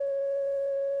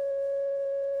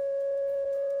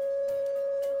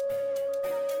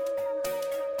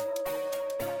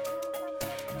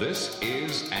This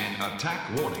is an attack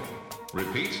warning.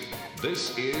 Repeat,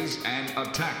 this is an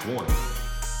attack warning.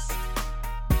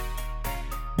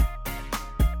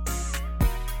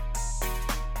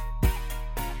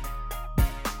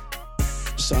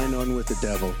 Sign on with the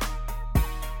devil.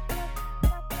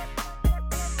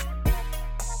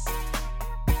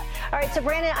 All right, so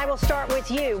Brandon, I will start with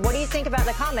you. What do you think about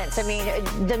the comments? I mean,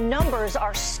 the numbers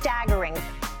are staggering.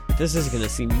 This is going to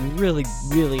seem really,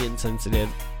 really insensitive.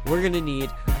 We're going to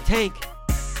need a tank.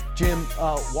 Jim,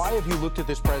 why have you looked at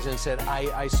this president and said,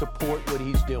 I support what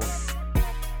he's doing?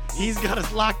 He's got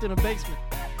us locked in a basement.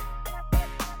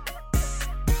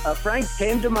 Frank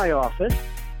came to my office,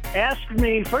 asked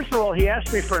me, first of all, he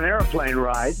asked me for an airplane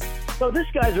ride. So this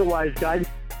guy's a wise guy,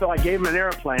 so I gave him an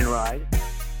airplane ride.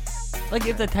 Like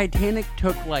if the Titanic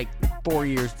took like 4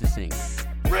 years to sink.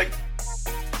 Rick!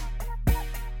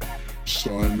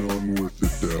 Sign on with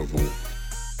the devil.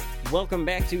 Welcome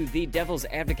back to the Devil's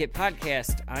Advocate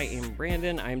podcast. I am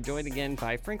Brandon. I'm joined again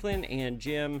by Franklin and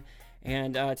Jim.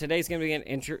 And today's going to be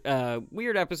an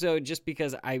weird episode just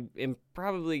because I am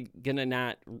probably going to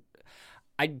not...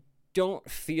 I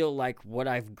don't feel like what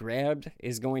I've grabbed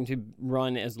is going to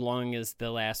run as long as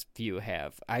the last few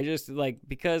have. I just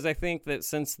because I think that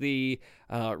since the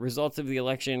results of the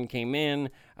election came in,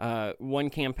 one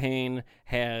campaign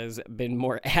has been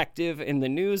more active in the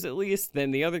news at least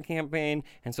than the other campaign.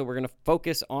 And so we're going to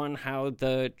focus on how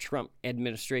the Trump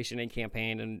administration and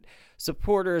campaign and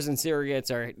supporters and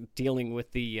surrogates are dealing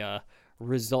with the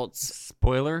results.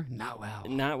 Spoiler, not well.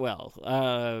 Not well.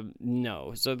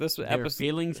 No. So Their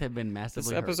feelings have been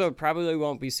massively This episode probably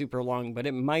won't be super long, but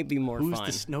it might be more Who's fun.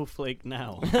 the snowflake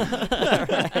now?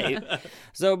 Right.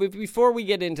 So before we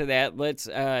get into that, let's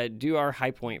do our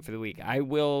high point for the week. I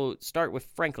will start with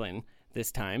Franklin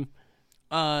this time.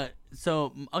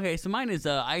 So mine is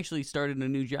I actually started a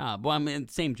new job. Well, I'm in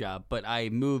the same job, but I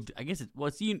moved. I guess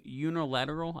it's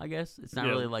unilateral. I guess it's not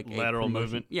really like lateral a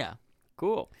movement. Yeah,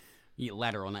 Cool.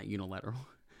 lateral, not unilateral.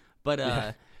 But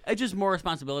it's just more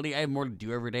responsibility. I have more to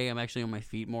do every day. I'm actually on my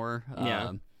feet more.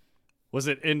 Yeah. Was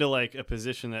it into like a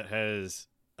position that has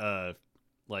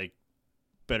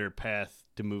better path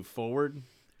to move forward?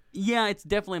 Yeah, it's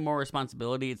definitely more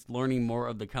responsibility. It's learning more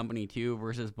of the company too,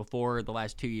 versus before the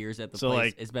last 2 years at the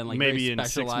place. It's been maybe very in 6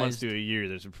 months specialized. to a year,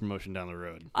 there's a promotion down the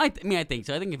road. I think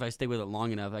so. I think if I stay with it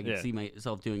long enough, I can see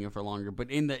myself doing it for longer. But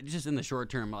in the short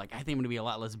term, I think I'm going to be a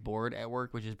lot less bored at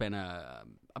work, which has been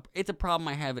it's a problem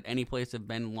I have at any place I've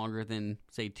been longer than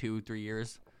say 2-3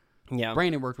 years. Yeah.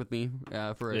 Brandon worked with me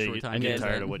for a short time. I get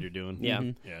tired of what you're doing. Yeah.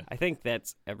 Mm-hmm. Yeah. I think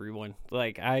that's everyone.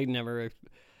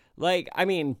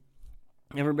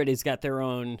 Everybody's got their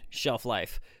own shelf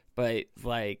life, but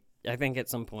I think at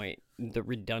some point the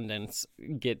redundance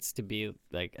gets to be all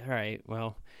right,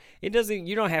 well, you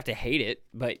don't have to hate it,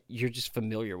 but you're just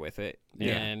familiar with it.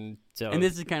 Yeah. And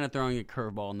this is kind of throwing a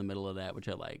curveball in the middle of that, which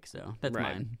I like. So that's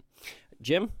Right. mine.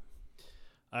 Jim?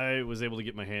 I was able to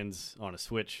get my hands on a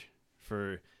Switch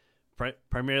for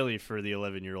primarily for the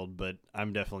 11-year-old, but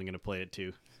I'm definitely going to play it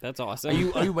too. That's awesome.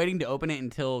 Are you waiting to open it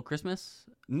until Christmas?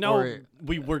 No, Or-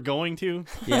 we were going to.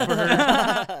 Yeah. For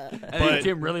her, I think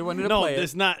Jim really wanted to play it.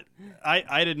 it's not.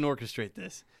 I didn't orchestrate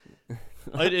this.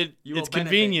 It's You'll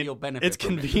convenient. benefit It's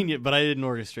from it. convenient, but I didn't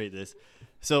orchestrate this.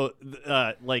 So,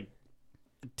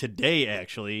 today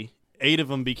actually, 8 of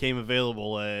them became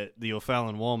available at the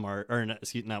O'Fallon Walmart, or not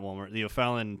Walmart, the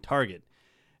O'Fallon Target,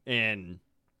 and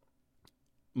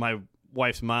my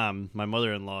wife's mom, my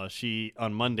mother-in-law,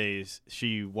 on Mondays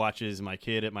she watches my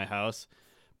kid at my house,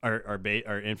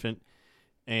 our infant,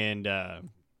 and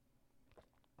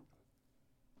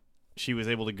she was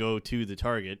able to go to the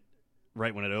Target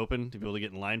right when it opened to be able to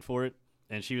get in line for it,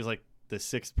 and she was like the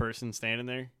 6th person standing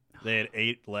there. They had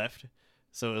 8 left,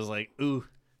 so it was like, ooh,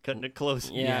 cutting it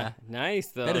close. Yeah. Nice,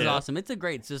 though. That is awesome. It's a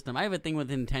great system. I have a thing with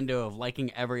Nintendo of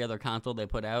liking every other console they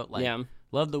put out.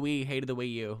 Love the Wii, hated the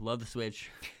Wii U, love the Switch.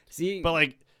 See,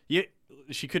 But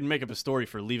she couldn't make up a story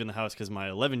for leaving the house because my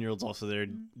 11-year-old's also there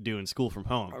doing school from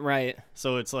home. right.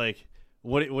 So it's like,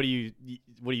 what do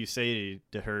you say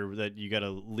to her that you got to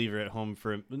leave her at home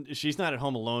for? She's not at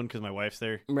home alone because my wife's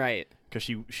there Right. because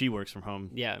she works from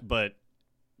home. Yeah. But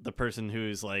the person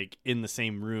who's in the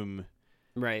same room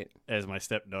Right. as my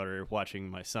stepdaughter watching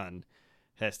my son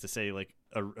has to say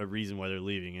a reason why they're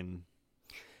leaving, and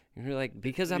You're like,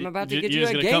 because I'm about to You're get you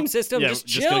just a gonna game system. Yeah, just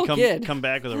just chill, gonna kid. come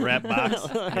back with a wrap box.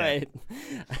 All right.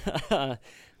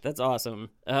 That's awesome.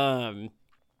 All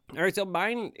right, so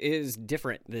mine is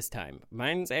different this time.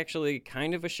 Mine's actually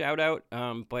kind of a shout out,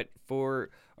 but for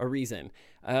a reason.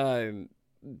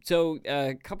 So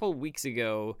a couple weeks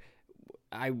ago,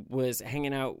 I was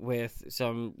hanging out with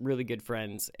some really good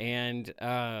friends, and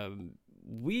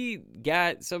we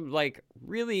got some like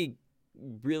really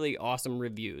awesome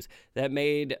reviews that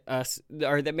made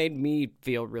me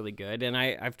feel really good. And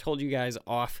I've told you guys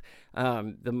off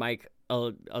the mic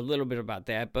a little bit about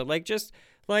that, but like just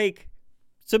like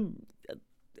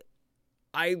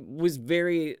I was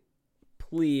very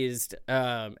pleased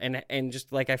and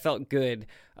just like I felt good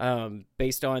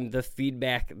based on the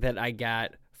feedback that I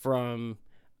got from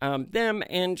them,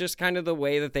 and just kind of the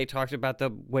way that they talked about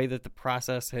the way that the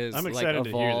process has I'm excited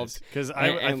evolved. to hear this because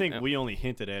I think we only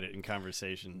hinted at it in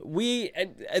conversation.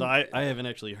 So I haven't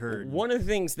actually heard. One of the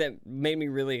things that made me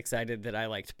really excited that I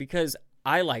liked, because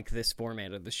I like this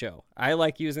format of the show. I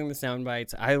like using the sound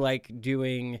bites. I like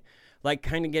doing, like,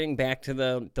 kind of getting back to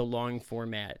the long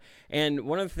format. And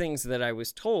one of the things that I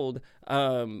was told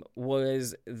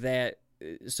was that,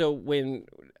 so when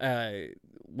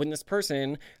this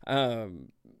person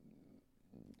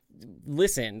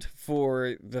listened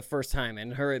for the first time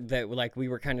and heard that like we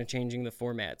were kind of changing the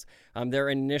formats, their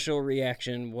initial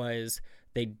reaction was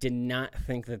they did not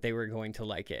think that they were going to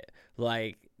like it.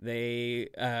 Like they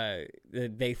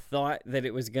thought that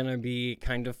it was going to be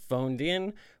kind of phoned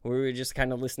in, where we were just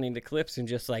kind of listening to clips and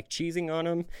just like cheesing on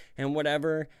them and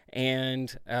whatever.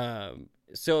 And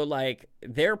so like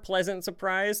their pleasant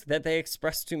surprise that they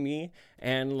expressed to me,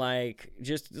 and like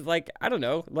just like I don't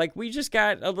know, like we just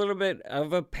got a little bit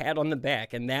of a pat on the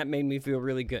back, and that made me feel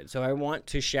really good. So I want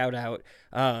to shout out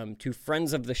to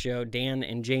friends of the show, Dan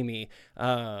and Jamie,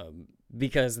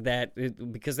 because that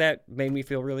made me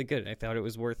feel really good. I thought it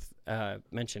was worth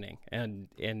mentioning, and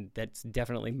that's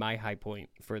definitely my high point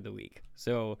for the week.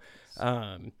 So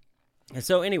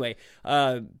anyway,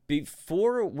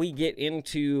 before we get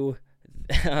into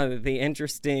the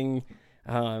interesting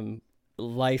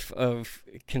life of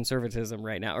conservatism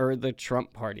right now, or the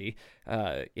Trump party,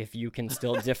 if you can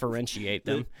still differentiate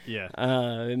them. Yeah.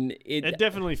 It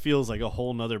definitely feels like a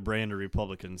whole nother brand of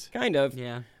Republicans. Kind of.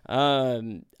 Yeah.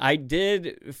 I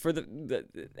did for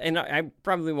and I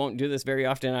probably won't do this very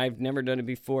often. I've never done it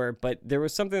before, but there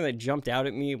was something that jumped out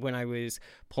at me when I was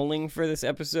polling for this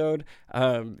episode,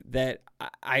 that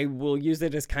I will use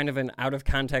it as kind of an out of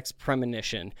context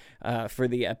premonition, for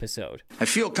the episode. I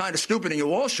feel kind of stupid, and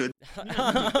you all should.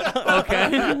 Okay.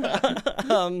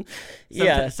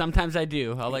 Yeah. Sometimes I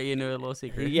do. I'll let you know a little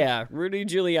secret. Yeah, Rudy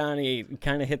Giuliani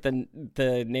kind of hit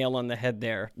the nail on the head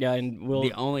there. Yeah, and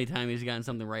the only time he's gotten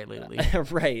something right lately.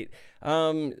 Right.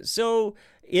 So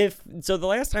the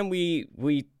last time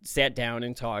we sat down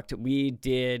and talked, we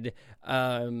did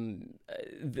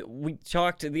we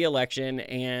talked the election,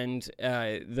 and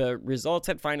the results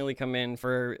had finally come in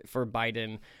for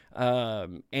Biden,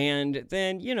 and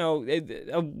then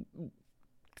a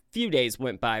few days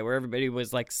went by where everybody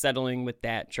was like settling with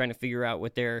that, trying to figure out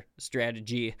what their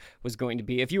strategy was going to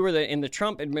be. If you were in the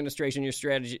Trump administration, your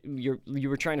strategy, you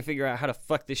were trying to figure out how to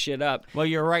fuck this shit up. Well,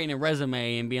 you're writing a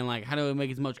resume and being like, how do I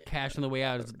make as much cash on the way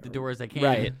out as the door as I can?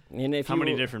 Right. And how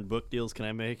many different book deals can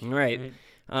I make? Right.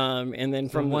 And then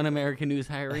from One American News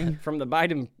hiring, from the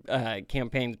Biden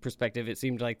campaign perspective, it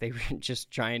seemed like they were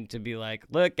just trying to be like,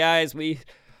 look, guys, we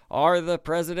are the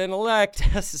president-elect.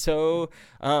 So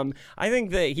I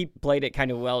think that he played it kind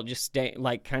of well, just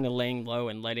kind of laying low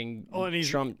and letting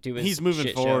Trump do his He's moving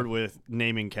shit forward show. with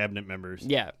naming cabinet members.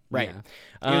 Yeah, right.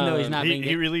 Yeah. Even though he's not being...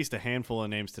 He released a handful of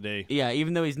names today. Yeah,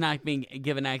 even though he's not being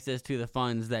given access to the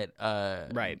funds that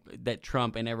that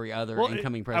Trump and every other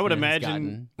incoming president has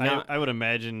gotten. I would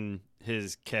imagine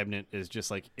his cabinet is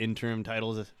just like interim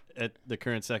titles at the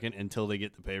current second until they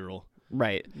get the payroll.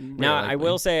 Right. Now, I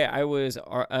will say I was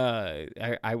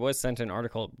sent an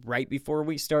article right before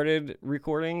we started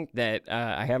recording that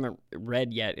I haven't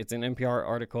read yet. It's an NPR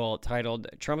article titled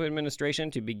 "Trump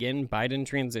Administration to Begin Biden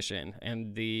Transition,"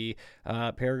 and the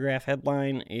paragraph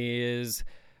headline is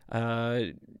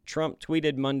Trump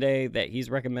tweeted Monday that he's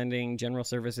recommending General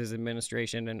Services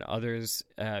Administration and others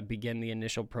begin the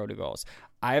initial protocols.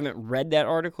 I haven't read that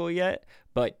article yet,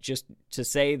 but just to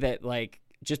say that, like,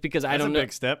 just because I don't know,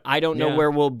 big step. I don't know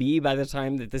where we'll be by the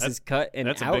time that this is cut and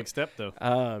that's out. a big step, though.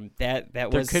 That there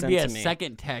was could be a sent to me.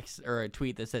 second text or a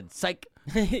tweet that said "psych."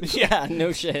 Yeah,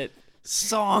 no shit.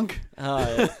 Song.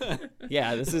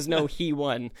 Yeah, this is no he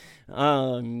won.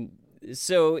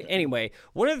 So anyway,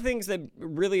 one of the things that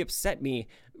really upset me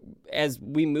as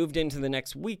we moved into the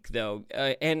next week, though,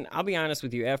 and I'll be honest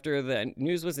with you, after the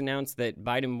news was announced that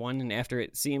Biden won, and after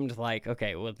it seemed like,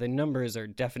 okay, well, the numbers are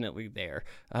definitely there.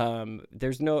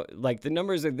 There's no, like, the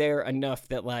numbers are there enough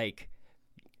that, like,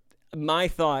 my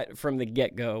thought from the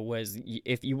get-go was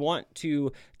if you want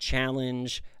to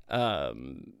challenge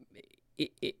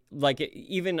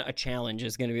even a challenge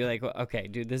is going to be like, okay,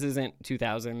 dude, this isn't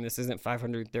 2,000. This isn't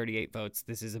 538 votes.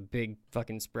 This is a big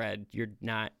fucking spread. You're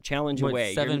not challenge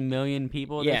away. 7 million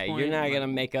people at this point? You're not going to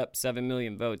make up 7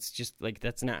 million votes. Just like,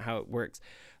 that's not how it works.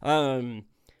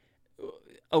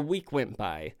 A week went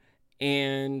by,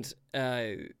 and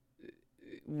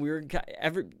we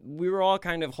were all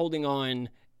kind of holding on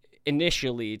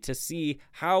initially to see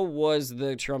how was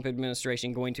the Trump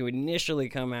administration going to initially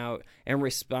come out and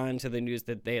respond to the news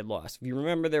that they had lost. If you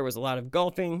remember, there was a lot of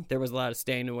golfing, there was a lot of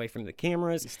staying away from the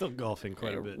cameras. He's still golfing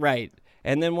quite a bit, right?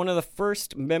 And then one of the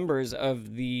first members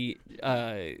of the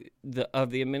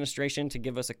administration to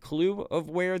give us a clue of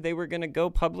where they were going to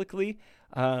go publicly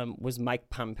was Mike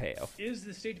Pompeo. Is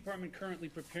the State Department currently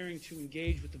preparing to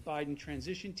engage with the Biden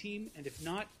transition team? And if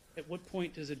not, at what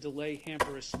point does a delay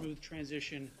hamper a smooth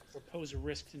transition or pose a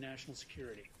risk to national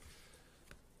security?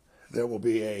 There will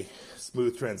be a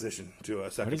smooth transition to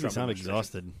a second Trump administration. Why does he sound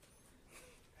exhausted?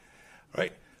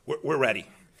 Right. We're ready.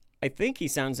 I think he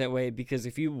sounds that way because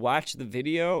if you watch the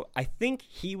video, I think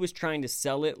he was trying to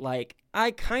sell it like,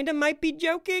 I kind of might be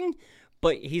joking,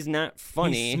 but he's not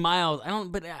funny. He smiles.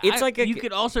 You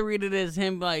could also read it as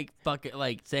him like fuck it,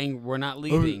 like saying we're not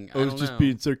leaving. I was just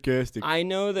being sarcastic. I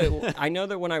know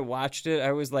that when I watched it,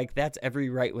 I was like, that's every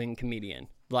right-wing comedian.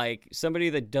 Like somebody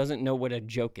that doesn't know what a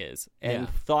joke is and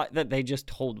thought that they just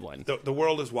told one. The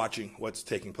world is watching what's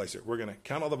taking place here. We're going to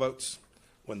count all the votes.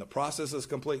 When the process is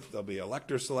complete, there'll be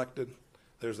electors selected.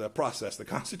 There's a process. The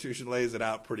Constitution lays it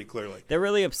out pretty clearly. That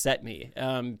really upset me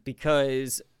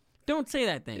because... Don't say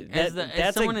that thing.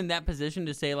 As someone in that position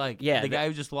to say, like, the guy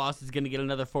who just lost is going to get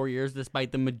another 4 years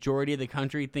despite the majority of the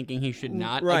country thinking he should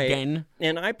not again.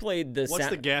 And I played the... What's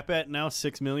the gap at now?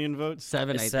 6 million votes?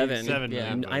 7, I think. 7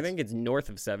 million votes. I think it's north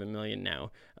of 7 million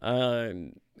now.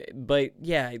 But,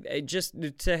 yeah, just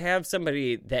to have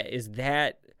somebody that is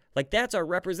that... Like, that's our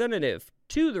representative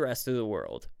to the rest of the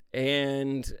world.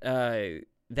 And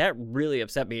that really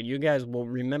upset me. And you guys will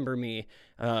remember me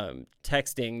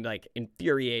texting, like,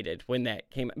 infuriated when that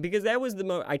came. Because that was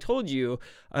the I told you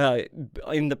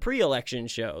in the pre-election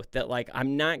show that, like,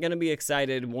 I'm not going to be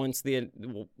excited once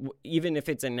even if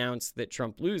it's announced that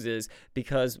Trump loses,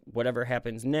 because whatever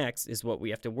happens next is what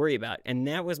we have to worry about. And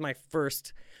that was my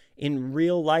first... in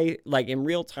real life, like in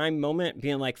real time moment,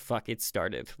 being like, fuck, it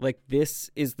started. Like, this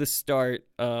is the start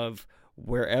of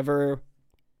wherever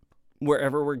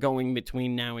we're going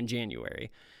between now and January.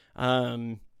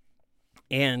 And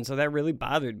so that really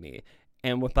bothered me.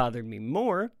 And what bothered me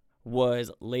more was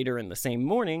later in the same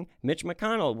morning, Mitch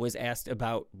McConnell was asked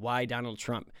about why Donald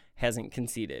Trump hasn't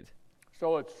conceded.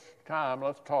 So it's time,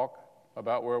 let's talk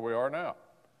about where we are now.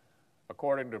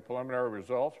 According to preliminary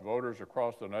results, voters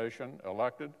across the nation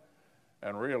elected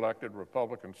and re-elected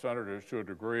Republican senators to a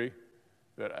degree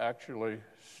that actually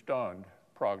stunned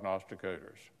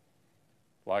prognosticators.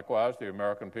 Likewise, the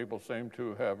American people seem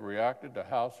to have reacted to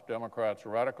House Democrats'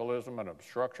 radicalism and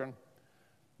obstruction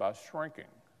by shrinking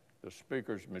the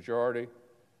Speaker's majority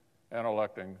and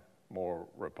electing more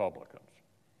Republicans.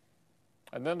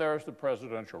 And then there's the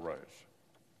presidential race.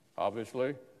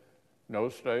 Obviously, no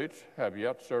states have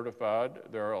yet certified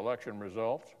their election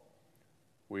results.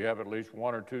 We have at least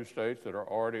 1 or 2 states that are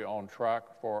already on track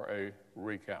for a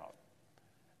recount.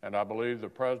 And I believe the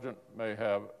president may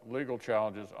have legal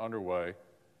challenges underway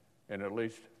in at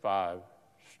least 5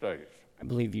 states. I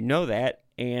believe you know that,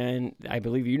 and I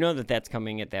believe you know that that's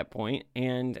coming at that point.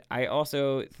 And I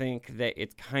also think that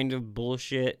it's kind of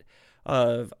bullshit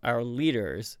of our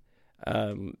leaders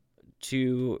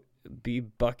to be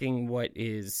bucking what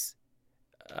is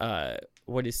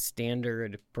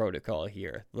standard protocol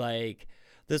here. Like,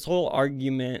 this whole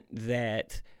argument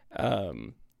that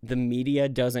the media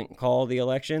doesn't call the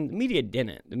election. The media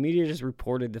didn't. The media just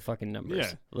reported the fucking numbers.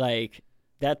 Yeah. Like,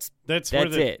 that's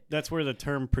it. That's where the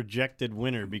term projected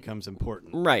winner becomes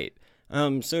important. Right.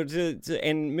 So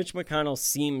and Mitch McConnell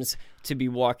seems to be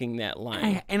walking that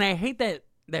line. I hate that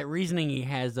reasoning he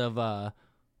has of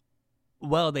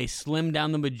well, they slimmed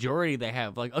down the majority they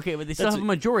have. Like, okay, but they still have a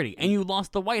majority, and you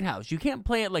lost the White House. You can't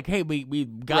play it like, hey, we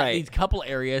got these couple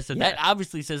areas, so that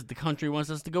obviously says the country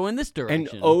wants us to go in this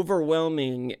direction. An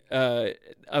overwhelming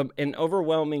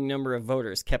number of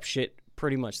voters kept shit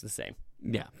pretty much the same.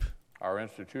 Yeah. Our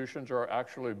institutions are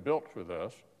actually built for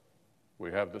this. We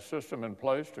have the system in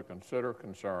place to consider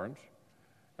concerns,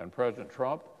 and President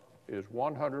Trump is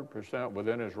 100%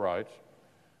 within his rights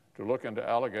to look into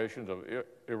allegations of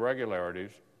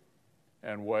irregularities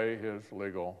and weigh his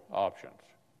legal options.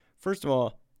 First of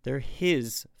all, They're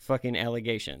his fucking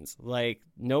allegations. Like,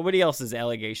 nobody else's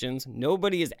allegations.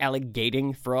 Nobody is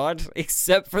allegating fraud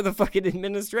except for the fucking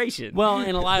administration. Well,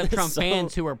 and a lot of Trump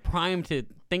fans who were primed to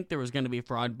think there was going to be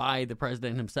fraud by the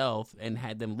president himself and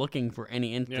had them looking for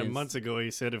any instance. Yeah, months ago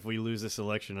he said if we lose this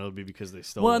election, it'll be because they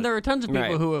stole it. Well, there are tons of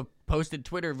people who have posted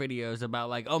Twitter videos about,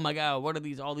 like, oh my God, what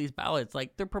are all these ballots?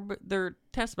 Like, they're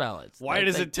test ballots. Why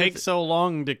does it take so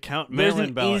long to count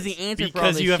mail-in ballots? Easy answer because for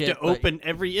all this you have shit, to open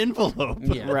every envelope.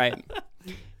 Yeah. Right.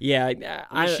 Yeah.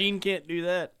 Machine can't do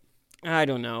that. I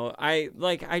don't know. I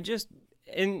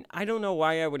don't know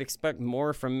why I would expect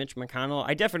more from Mitch McConnell.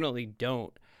 I definitely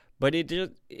don't. But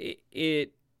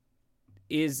it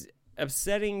is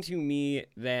upsetting to me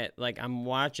that, like, I'm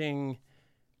watching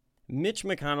Mitch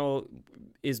McConnell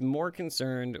is more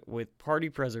concerned with party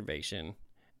preservation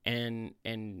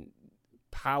and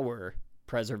power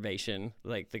preservation,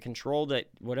 like the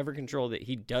whatever control that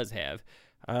he does have.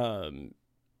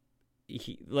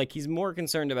 He's more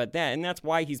concerned about that, and that's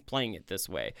why he's playing it this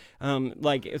way.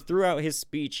 Like, throughout his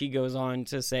speech, he goes on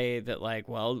to say that, like,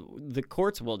 well, the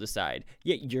courts will decide.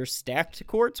 Yeah, your stacked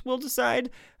courts will decide.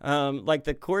 Like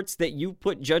the courts that you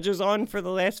put judges on for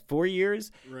the last 4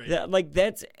 years. Right.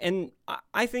 And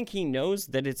I think he knows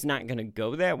that it's not going to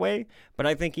go that way, but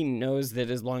I think he knows that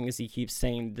as long as he keeps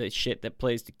saying the shit that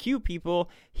plays to cue people,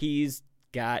 he's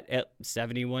got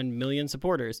 71 million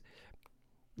supporters.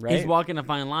 Right? He's walking a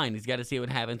fine line. He's got to see what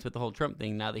happens with the whole Trump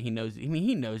thing now that he knows. I mean,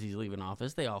 he knows he's leaving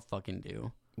office. They all fucking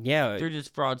do. Yeah. They're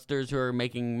just fraudsters who are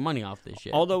making money off this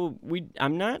shit. Although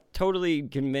I'm not totally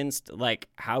convinced, like,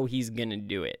 how he's going to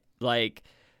do it. Like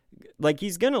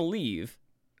he's going to leave,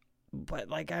 but,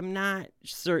 like, I'm not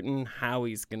certain how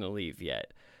he's going to leave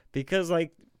yet. Because,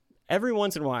 like, every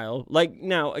once in a while, like,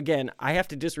 now, again, I have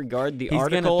to disregard the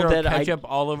article gonna throw that ketchup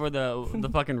all over the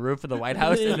fucking roof of the White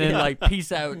House and then, like, peace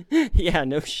out. Yeah,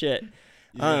 no shit.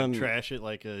 Trash it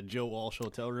like a Joe Walsh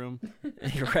hotel room.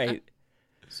 Right.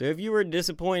 So if you were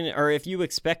disappointed, or if you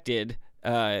expected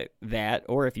that,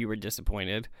 or if you were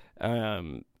disappointed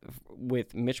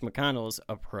with Mitch McConnell's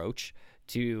approach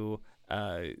to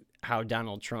how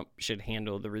Donald Trump should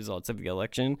handle the results of the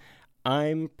election,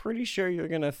 I'm pretty sure you're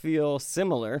going to feel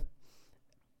similar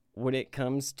when it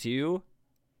comes to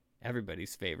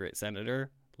everybody's favorite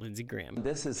senator, Lindsey Graham.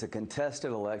 This is a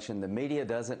contested election. The media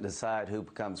doesn't decide who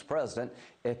becomes president.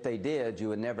 If they did, you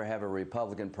would never have a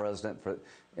Republican president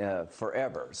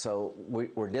forever. So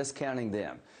we're discounting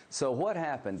them. So what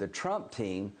happened? The Trump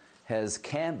team has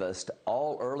canvassed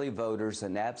all early voters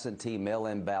and absentee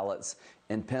mail-in ballots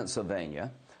in Pennsylvania,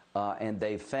 and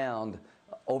they found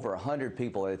over 100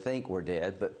 people, I think, were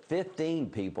dead, but 15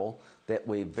 people that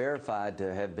we verified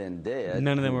to have been dead.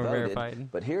 None of them were voted.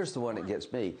 verified. But here's the one that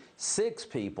gets me. 6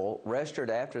 people registered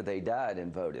after they died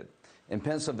and voted. In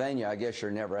Pennsylvania, I guess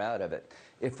you're never out of it.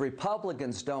 If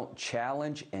Republicans don't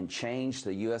challenge and change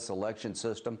the U.S. election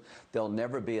system, there'll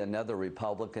never be another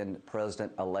Republican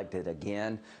president elected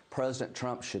again. President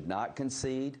Trump should not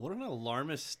concede. What an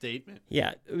alarmist statement.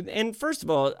 Yeah, and first of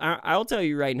all, I'll tell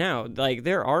you right now, like,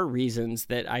 there are reasons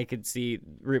that I could see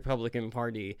Republican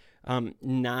Party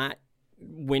not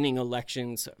winning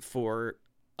elections for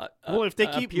if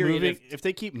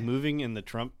they keep moving in the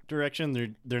Trump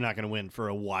direction, they're not going to win for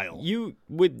a while. You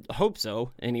would hope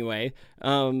so, anyway.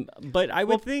 But I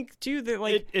would think too that,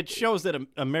 like, it shows that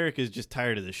America is just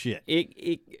tired of the shit.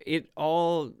 It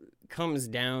all comes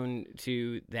down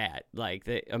to that, like,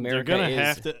 that America. They're going to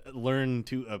have to learn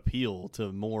to appeal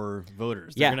to more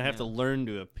voters. They're going to have to learn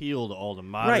to appeal to all the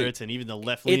moderates and even the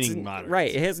left-leaning moderates.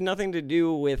 Right. It has nothing to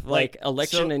do with like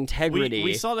election integrity.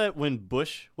 We saw that when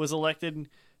Bush was elected,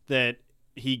 that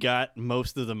he got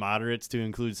most of the moderates to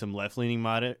include some left-leaning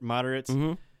moderates.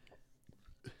 Mm-hmm.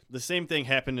 The same thing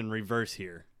happened in reverse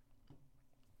here,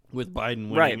 with Biden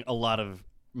winning a lot of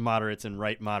moderates and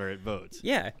moderate votes.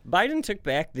 Yeah, Biden took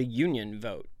back the union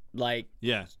vote, like,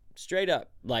 straight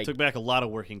up, like, took back a lot of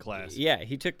working class. Yeah,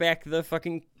 he took back the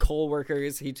fucking coal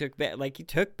workers. He took back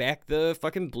the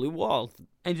fucking blue wall.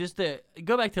 And just to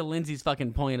go back to Lindsey's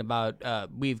fucking point about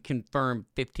we've confirmed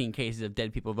 15 cases of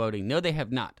dead people voting. No, they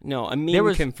have not. No, a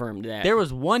meme confirmed that. There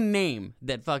was one name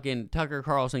that fucking Tucker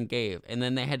Carlson gave, and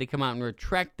then they had to come out and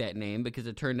retract that name because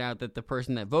it turned out that the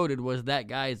person that voted was that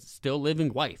guy's still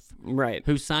living wife. Right.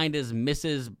 Who signed as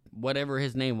Mrs. whatever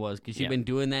his name was, because she'd been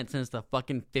doing that since the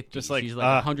fucking 50s. Just like, she's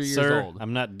like 100 years old.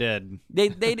 I'm not dead.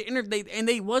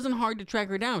 They wasn't hard to track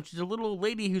her down. She's a little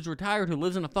lady who's retired who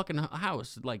lives in a fucking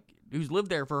house, like, who's lived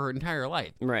there for her entire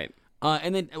life. Right.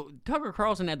 And then Tucker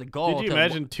Carlson had the gall. Did you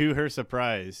imagine, to her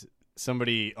surprise,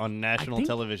 somebody on national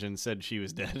television said she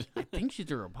was dead. I think she's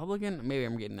a Republican. Maybe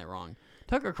I'm getting that wrong.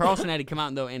 Tucker Carlson had to come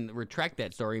out, though, and retract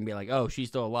that story and be like, oh, she's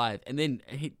still alive. And then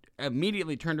he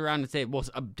immediately turned around and said, well,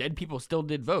 dead people still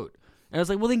did vote. And I was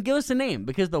like, well, then give us a name,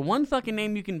 because the one fucking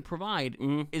name you can provide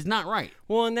is not right.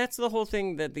 Well, and that's the whole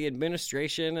thing that the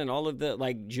administration and all of the,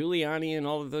 like, Giuliani and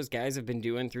all of those guys have been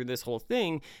doing through this whole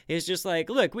thing is just like,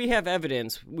 look, we have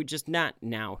evidence. We just not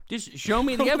now. Just show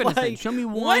me the evidence. Like, show me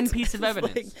one piece of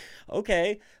evidence. Like,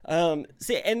 okay.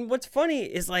 See, and what's funny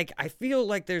is, like, I feel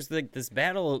like there's, like, this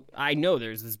battle. I know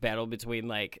there's this battle between,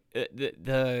 like,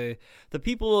 the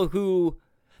people who...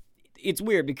 It's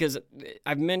weird because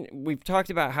we've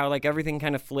talked about how like everything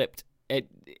kind of flipped at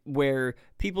where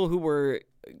people who were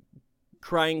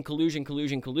crying collusion,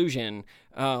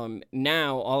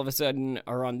 now all of a sudden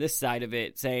are on this side of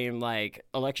it saying like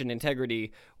election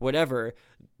integrity, whatever.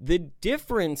 The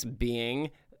difference being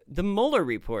the Mueller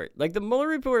report. Like the Mueller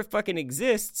report fucking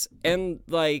exists, and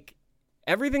like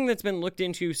everything that's been looked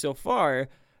into so far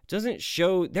doesn't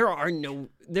show there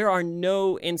are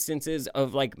no instances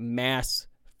of like mass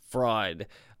fraud.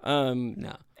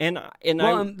 No. And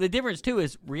the difference too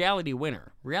is Reality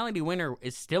Winner. Reality Winner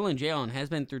is still in jail and has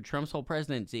been through Trump's whole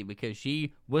presidency because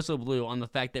she whistleblew on the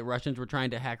fact that Russians were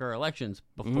trying to hack our elections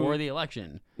before the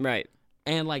election. Right.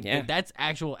 And like that's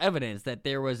actual evidence that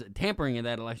there was tampering in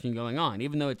that election going on,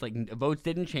 even though it's like votes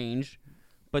didn't change,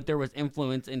 but there was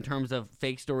influence in terms of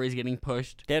fake stories getting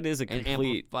pushed. That is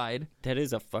amplified. That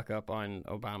is a fuck up on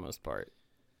Obama's part.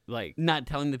 Like not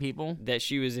telling the people that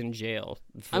she was in jail.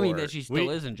 That she still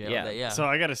is in jail. Yeah. So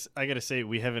I gotta say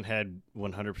we haven't had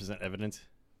 100% evidence,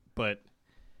 but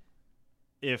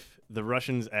if the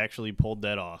Russians actually pulled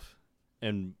that off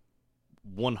and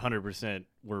 100%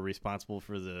 were responsible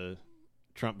for the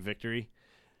Trump victory,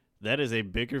 that is a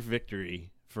bigger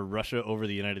victory for Russia over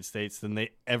the United States than they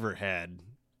ever had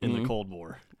in the Cold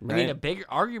War. Right. I mean,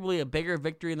 arguably a bigger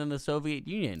victory than the Soviet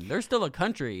Union. They're still a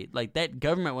country. Like, that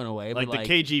government went away. Like, but the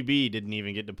KGB didn't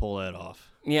even get to pull that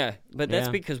off. Yeah, but that's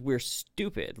because we're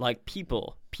stupid. Like,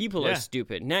 people are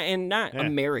stupid. Not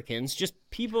Americans, just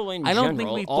people in general.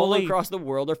 Think we all across the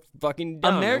world are fucking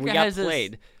dumb. America has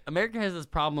this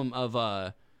problem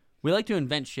of, we like to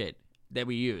invent shit that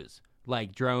we use.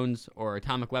 Like drones or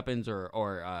atomic weapons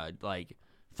or like...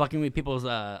 fucking with people's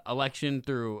election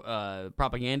through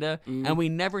propaganda, and we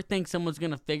never think someone's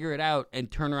gonna figure it out and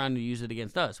turn around and use it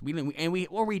against us. We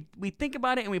think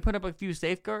about it and we put up a few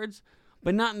safeguards,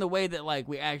 but not in the way that like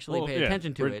we actually pay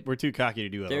attention to it. We're too cocky to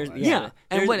do it.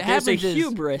 And what happens is there's a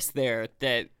hubris there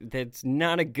that's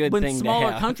not a good thing. When smaller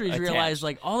to have countries attached. realize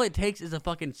like all it takes is a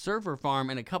fucking server farm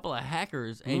and a couple of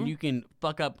hackers, and you can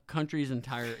fuck up countries'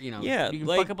 entire. You can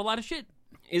fuck up a lot of shit.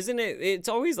 Isn't it? It's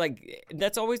always like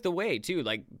that's always the way too.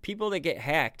 Like people that get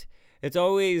hacked, it's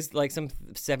always like some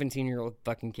 17-year-old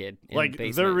fucking kid. Like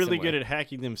they're really good at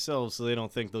hacking themselves, so they don't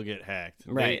think they'll get hacked.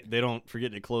 Right? They don't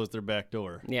forget to close their back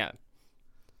door. Yeah.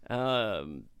 All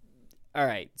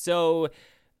right. So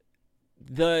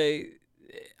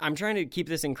I'm trying to keep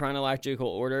this in chronological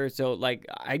order. So like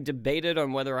I debated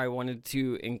on whether I wanted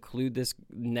to include this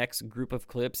next group of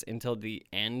clips until the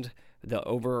end, the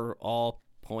overall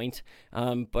point,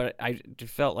 but I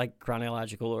felt like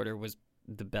chronological order was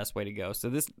the best way to go. So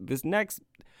this next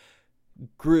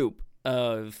group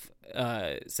of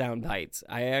sound bites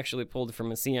I actually pulled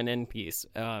from a CNN piece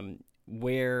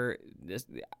where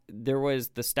there was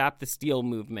the Stop the Steal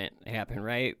movement happen,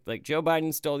 right? Like Joe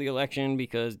Biden stole the election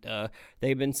because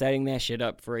they've been setting that shit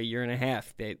up for a year and a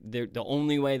half. The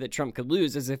only way that Trump could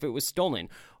lose is if it was stolen.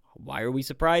 Why are we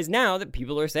surprised now that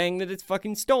people are saying that it's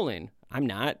fucking stolen? I'm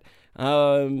not.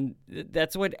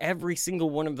 That's what every single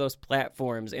one of those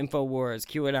platforms, InfoWars,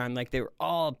 QAnon, like they were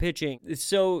all pitching.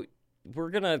 So we're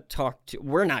not going to talk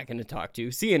to,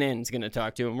 CNN's going to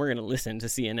talk to, and we're going to listen to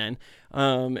CNN,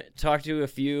 talk to a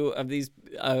few of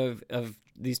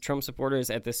these Trump supporters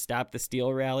at the Stop the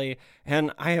Steal rally.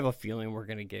 And I have a feeling we're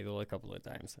going to giggle a couple of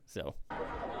times. So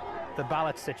the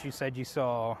ballots that you said you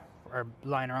saw are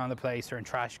lying around the place or in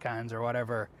trash cans or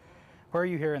whatever. Where are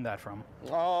you hearing that from?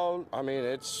 I mean,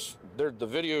 the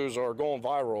videos are going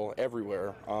viral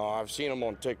everywhere. I've seen them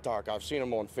on TikTok. I've seen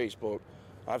them on Facebook.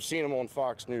 I've seen them on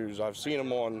Fox News. I've seen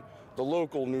them on the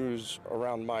local news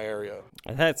around my area.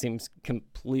 That seems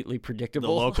completely predictable.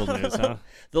 The local news, huh?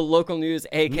 The local news,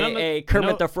 a.k.a.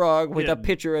 Kermit the Frog with a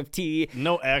pitcher of tea.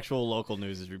 No actual local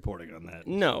news is reporting on that.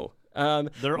 No.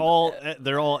 They're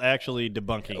all actually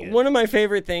debunking it. One of my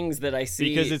favorite things that I see...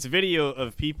 Because it's video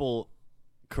of people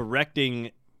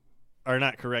correcting are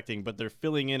not correcting, but they're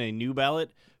filling in a new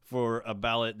ballot for a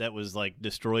ballot that was like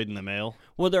destroyed in the mail.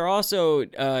 Well, they're also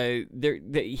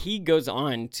he goes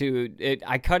on to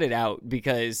I cut it out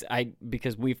because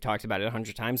we've talked about it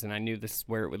 100 times and I knew this is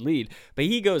where it would lead. But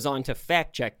he goes on to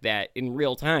fact check that in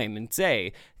real time and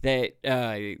say that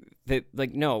the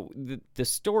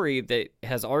story that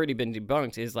has already been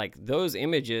debunked is like those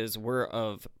images were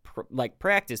of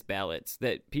practice ballots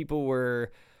that people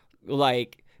were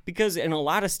like. Because in a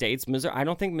lot of states, Missouri, I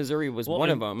don't think Missouri was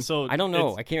one of them. So I don't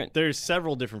know. I can't. There's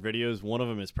several different videos. One of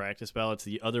them is practice ballots.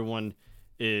 The other one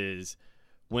is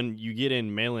when you get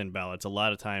in mail-in ballots. A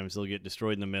lot of times they'll get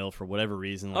destroyed in the mail for whatever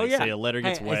reason. Like say a letter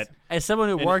gets wet. As someone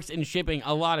who works in shipping,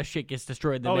 a lot of shit gets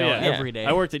destroyed in the mail every day.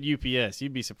 I worked at UPS.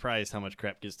 You'd be surprised how much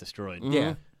crap gets destroyed.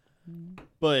 Yeah.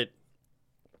 But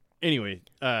anyway,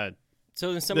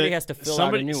 so then somebody has to fill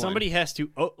out a new one. Somebody has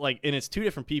to and it's two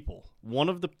different people. One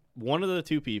of the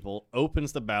two people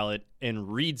opens the ballot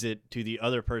and reads it to the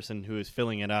other person who is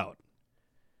filling it out.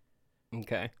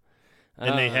 Okay.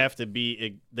 And they have to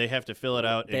fill it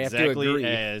out exactly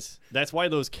as. That's why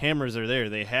those cameras are there.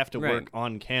 They have to work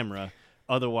on camera.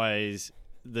 Otherwise,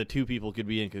 the two people could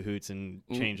be in cahoots and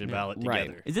change a ballot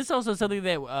together. Is this also something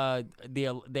that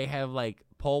they have like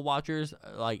poll watchers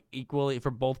like equally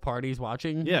for both parties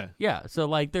watching? Yeah. So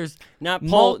like there's not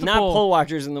poll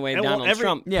watchers in the way Donald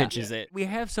Trump pitches it. We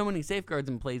have so many safeguards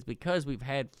in place because we've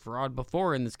had fraud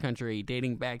before in this country,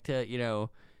 dating back to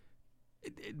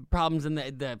problems in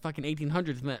the fucking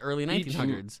 1800s and the early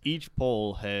 1900s. Each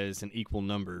poll has an equal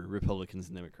number Republicans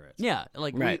and Democrats. Yeah,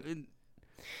 like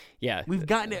we've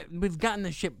gotten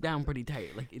the ship down pretty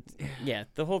tight. Like it's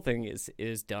the whole thing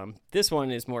is dumb. This one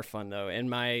is more fun though, in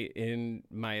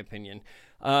my opinion.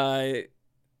 I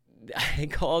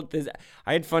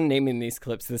had fun naming these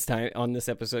clips this time on this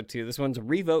episode too. This one's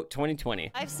Revote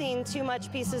 2020. I've seen too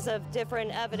much pieces of different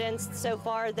evidence so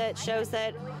far that shows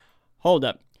that. Hold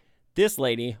up. This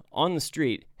lady on the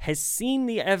street has seen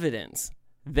the evidence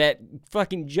that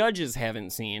fucking judges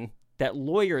haven't seen, that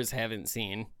lawyers haven't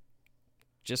seen.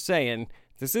 Just saying.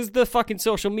 This is the fucking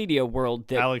social media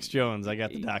world. Alex Jones, I got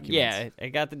the documents. Yeah, I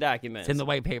got the documents. It's in the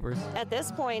white papers. At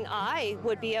this point, I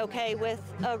would be okay with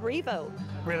a revote.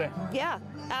 Really? Yeah,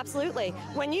 absolutely.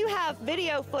 When you have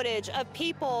video footage of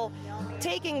people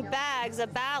taking bags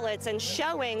of ballots and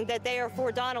showing that they are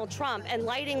for Donald Trump and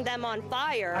lighting them on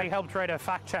fire. I helped write a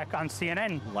fact check on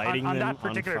CNN on that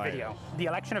particular video. The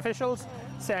election officials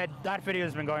said that video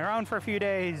has been going around for a few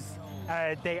days.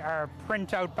 They are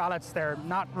printout ballots. They're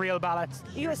not real ballots.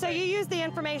 So you use the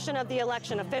information of the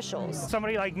election officials.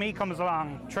 Somebody like me comes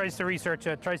along, tries to research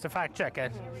it, tries to fact check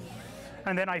it,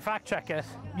 and then I fact check it.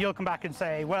 You'll come back and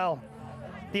say, well,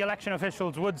 the election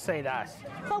officials would say that.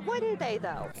 But wouldn't they,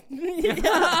 though?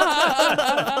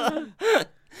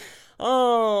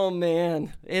 Oh,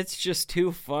 man. It's just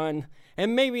too fun.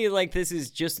 And maybe, like, this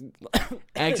is just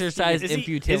exercise in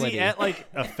futility. Is he at, like,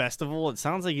 a festival? It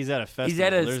sounds like he's at a festival. He's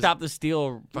at a Stop the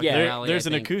Steal fucking rally, there's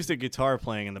an acoustic guitar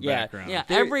playing in the background. Yeah,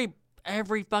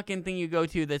 every fucking thing you go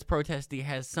to that's protesty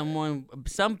has some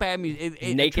bad music.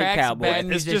 It naked cowboy. Bad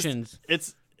musicians.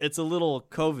 It's a little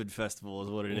COVID festival is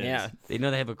what it is. Yeah. They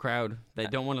know they have a crowd. They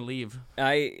don't want to leave.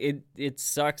 It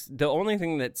sucks. The only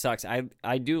thing that sucks,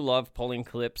 I do love pulling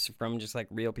clips from just like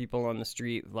real people on the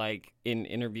street, like in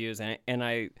interviews,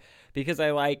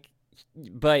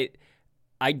 but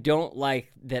I don't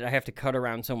like that I have to cut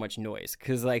around so much noise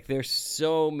because like there's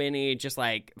so many just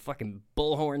like fucking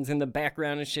bullhorns in the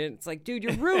background and shit. It's like, dude,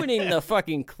 you're ruining the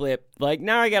fucking clip. Like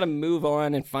now I got to move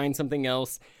on and find something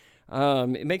else.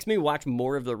 It makes me watch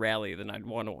more of the rally than I'd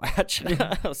want to watch.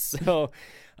 So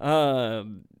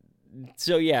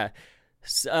yeah.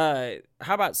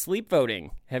 How about sleep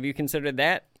voting? Have you considered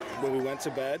that? When we went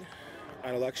to bed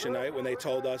on election night, when they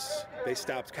told us they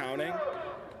stopped counting,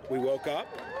 we woke up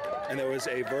and there was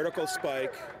a vertical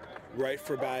spike right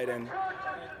for Biden,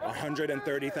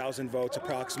 130,000 votes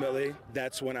approximately.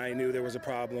 That's when I knew there was a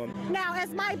problem. Now, as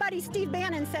my buddy Steve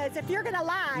Bannon says, if you're going to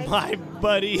lie, my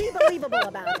buddy, be believable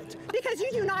about it. Because you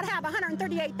do not have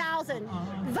 138,000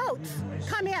 votes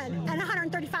come in, and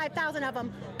 135,000 of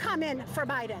them come in for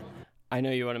Biden. I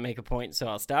know you want to make a point, so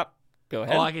I'll stop. Go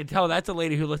ahead. Oh, I can tell that's a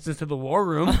lady who listens to the War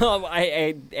Room.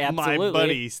 I absolutely. My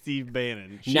buddy Steve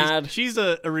Bannon. She's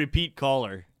a repeat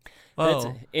caller.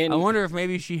 Oh, I wonder if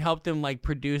maybe she helped him like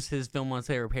produce his film on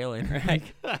Sarah Palin. Right.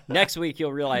 Next week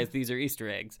you'll realize these are Easter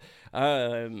eggs.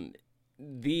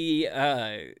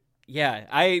 Yeah,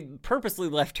 I purposely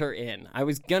left her in. I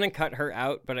was going to cut her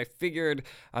out, but I figured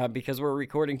because we're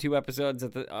recording 2 episodes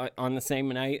on the same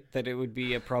night that it would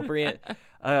be appropriate.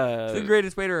 It's the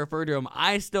greatest way to refer to him.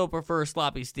 I still prefer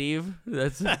Sloppy Steve.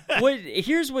 That's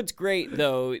Here's what's great,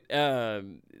 though,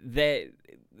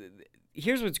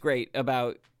 here's what's great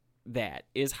about that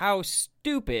is how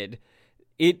stupid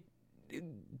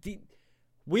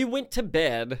we went to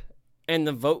bed and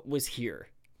the vote was here.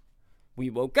 We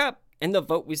woke up and the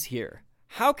vote was here.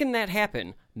 How can that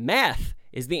happen? Math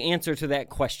is the answer to that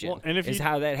question. Well, and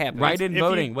how that happens. Write-in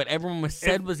voting. What everyone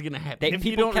said was going to happen. If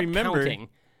you don't remember,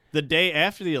 the day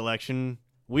after the election,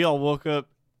 we all woke up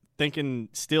thinking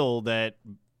still that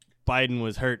Biden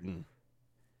was hurting.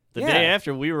 The day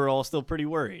after, we were all still pretty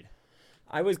worried.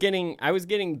 I was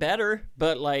getting better,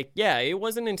 but it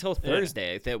wasn't until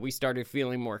Thursday that we started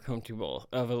feeling more comfortable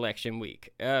of election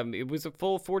week. It was a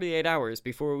full 48 hours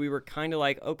before we were kind of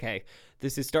like, okay,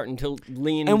 this is starting to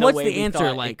lean and the what's way the we answer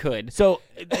thought like? It could. So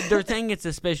they're saying it's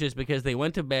suspicious because they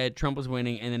went to bed, Trump was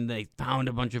winning, and then they found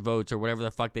a bunch of votes or whatever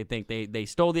the fuck they think. They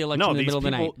stole the election in the middle of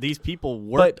the night. These people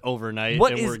worked overnight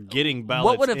and were getting ballots.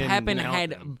 What would have happened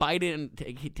had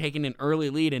Biden taken an early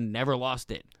lead and never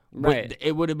lost it? Right.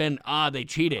 It would have been, they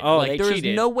cheated. They there's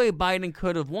cheated. no way Biden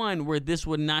could have won where this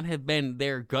would not have been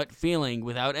their gut feeling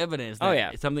without evidence.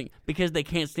 Something because they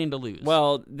can't stand to lose.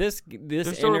 Well, this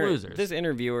losers. This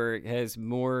interviewer has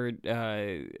more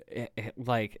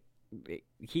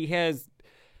he has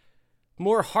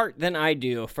more heart than I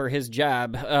do for his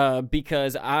job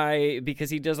because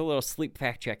he does a little sleep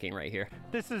fact checking right here.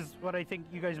 This is what I think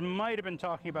you guys might have been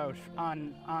talking about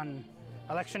on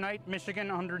election night, Michigan,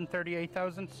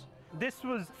 138,000. This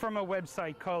was from a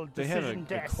website called Decision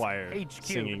Desk HQ.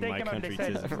 Singing They My came out and they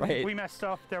Country said, Right. we messed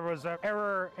up. There was an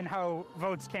error in how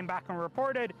votes came back and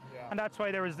reported, and that's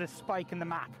why there was this spike in the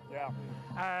map.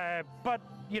 But,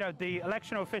 the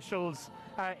election officials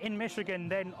in Michigan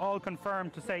then all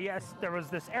confirmed to say, yes, there was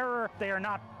this error. They are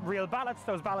not real ballots.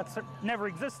 Those ballots never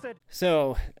existed.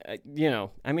 So,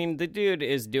 the dude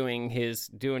is doing his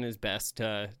best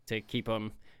to keep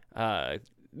them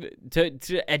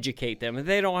to educate them. If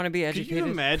they don't want to be educated. Could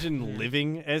you imagine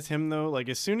living as him, though? Like,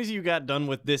 as soon as you got done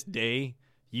with this day,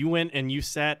 you went and you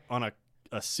sat on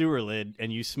a sewer lid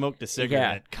and you smoked a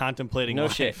cigarette contemplating no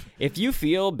life. shit. If you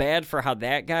feel bad for how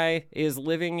that guy is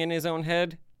living in his own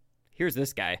head, here's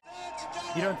this guy.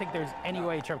 You don't think there's any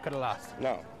way Trump could have lost?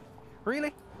 No.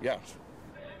 Really? Yes.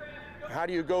 How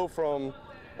do you go from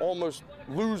almost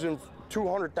losing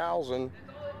 200,000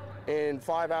 in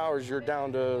 5 hours, you're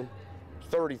down to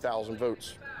 30,000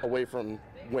 votes away from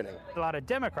winning? A lot of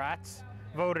Democrats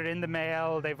voted in the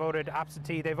mail, they voted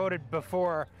absentee, they voted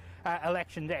before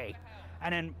Election Day.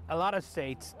 And in a lot of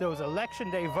states, those Election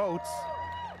Day votes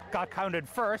got counted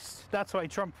first. That's why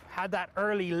Trump had that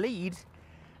early lead.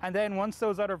 And then once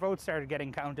those other votes started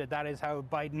getting counted, that is how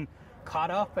Biden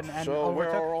caught up and so overtook. Where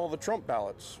are all the Trump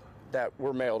ballots that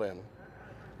were mailed in?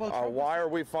 Why are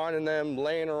we finding them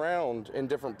laying around in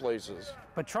different places?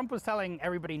 But Trump was telling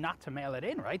everybody not to mail it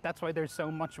in, right? That's why there's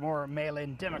so much more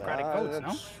mail-in Democratic votes,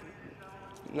 no?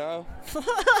 No.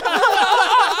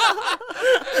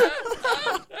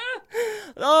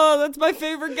 Oh, that's my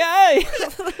favorite guy.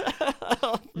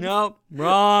 Nope,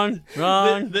 wrong.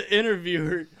 The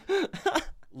interviewer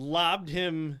lobbed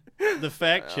him the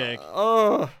fact check.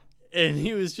 And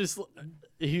he was just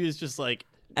like,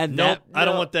 nope, I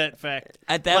don't want that fact.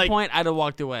 At that point, I'd have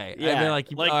walked away. Yeah. I'd be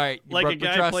like, all right, you like broke a my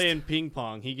guy trust. playing ping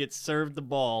pong. He gets served the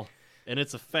ball, and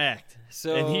it's a fact.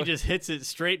 So, and he just hits it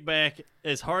straight back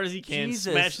as hard as he can,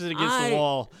 Jesus, smashes it against the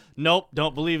wall. Nope,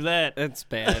 don't believe that. That's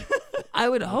bad. I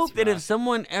would hope that if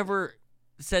someone ever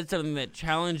said something that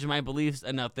challenged my beliefs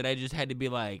enough that I just had to be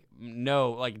like,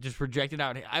 no, like just reject it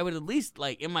out, I would at least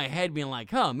like in my head being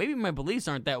like, maybe my beliefs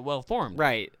aren't that well formed.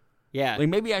 Right. Yeah. Like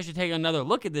maybe I should take another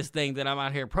look at this thing that I'm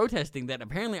out here protesting that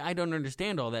apparently I don't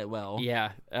understand all that well.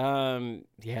 Yeah.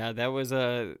 That was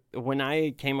when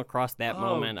I came across that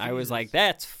moment, Jesus. I was like,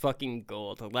 that's fucking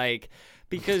gold. Like,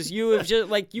 because you have just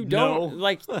like, you don't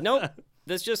nope.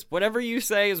 That's just whatever you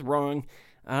say is wrong.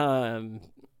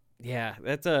 Yeah,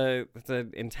 that's an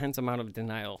intense amount of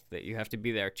denial that you have to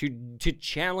be there to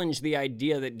challenge the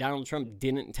idea that Donald Trump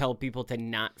didn't tell people to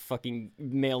not fucking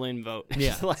mail in vote.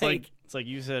 Yeah, it's like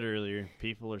you said earlier,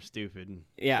 people are stupid.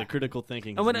 Yeah, the critical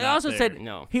thinking. And what I also said,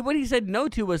 no. What he said no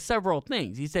to was several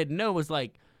things. He said no was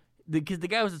like because the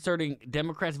guy was asserting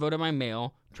Democrats voted by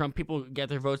mail. Trump people get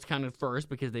their votes counted first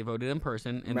because they voted in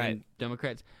person, and then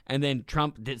Democrats, and then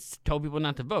Trump told people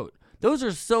not to vote. Those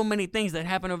are so many things that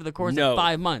happen over the course No. of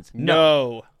 5 months.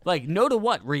 No. Like, no to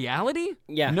what? Reality?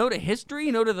 Yeah. No to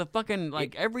history? No to the fucking,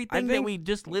 like, everything that think we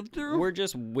just lived through? We're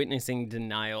just witnessing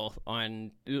denial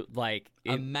on, like...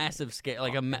 A massive scale.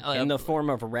 Like in the form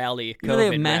of rally, You know they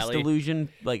have COVID mass rally. delusion?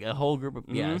 Like, a whole group of...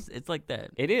 Mhm. Yeah, it's like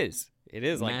that. It is. It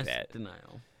is like Mass that.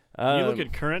 denial. You look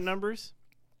at current numbers,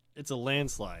 it's a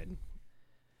landslide.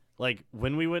 Like,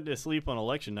 when we went to sleep on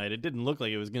election night, it didn't look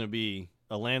like it was going to be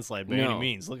a landslide by any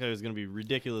means. It looked like it was going to be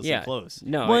ridiculously close.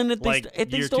 No. Well, and if like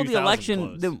they year stole the 2000 election,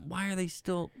 close. then why are they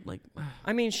still, like...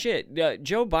 I mean, shit.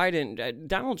 Joe Biden,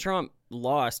 Donald Trump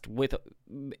lost with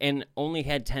and only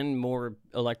had 10 more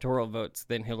electoral votes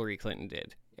than Hillary Clinton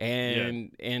did.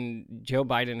 And Joe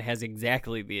Biden has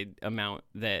exactly the amount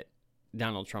that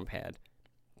Donald Trump had.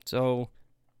 So,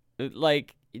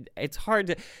 like, it's hard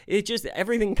to... It just...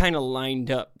 Everything kind of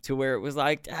lined up to where it was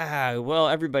like, well,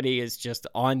 everybody is just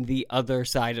on the other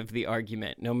side of the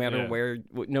argument, no matter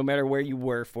where you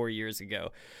were 4 years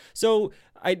ago. So,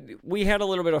 we had a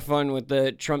little bit of fun with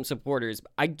the Trump supporters.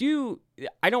 I don't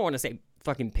want to say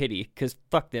fucking pity, because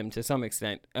fuck them to some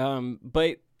extent.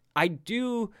 But I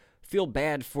do feel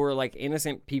bad for like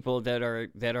innocent people that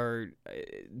are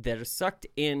sucked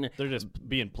in. They're just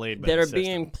being played by that the are system.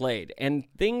 being played, and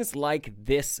things like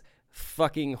this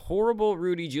fucking horrible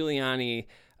Rudy Giuliani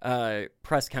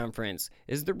press conference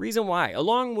is the reason why,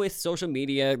 along with social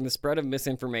media and the spread of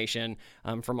misinformation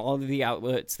from all of the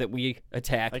outlets that we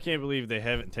attack. I can't believe they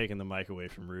haven't taken the mic away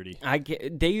from Rudy.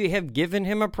 They have given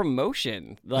him a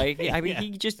promotion. Like, I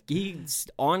mean, he's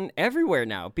on everywhere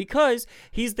now because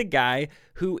he's the guy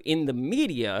who in the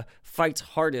media fights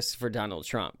hardest for Donald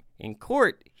Trump. In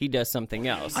court, he does something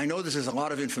else. I know this is a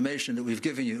lot of information that we've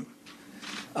given you,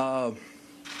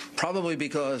 probably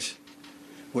because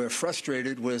we're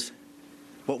frustrated with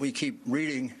what we keep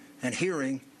reading and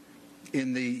hearing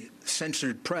in the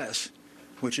censored press,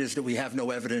 which is that we have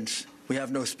no evidence, we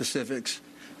have no specifics,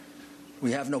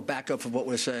 we have no backup for what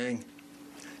we're saying,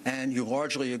 and you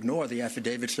largely ignore the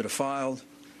affidavits that are filed.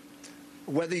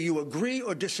 Whether you agree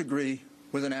or disagree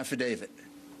with an affidavit,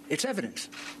 it's evidence.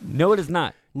 No, it is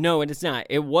not. No, it is not.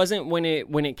 It wasn't when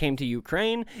it came to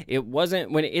Ukraine. It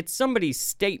wasn't when it's somebody's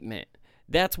statement.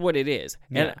 That's what it is.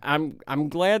 Yeah. And I'm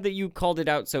glad that you called it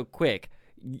out so quick.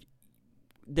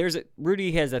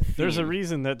 Rudy has a theme. There's a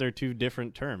reason that they're two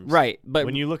different terms. Right, but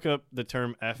when you look up the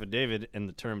term affidavit and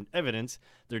the term evidence,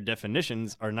 their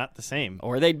definitions are not the same.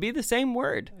 Or they'd be the same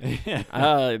word.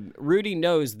 Rudy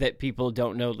knows that people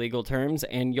don't know legal terms,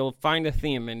 and you'll find a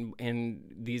theme in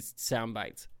these sound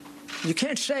bites. You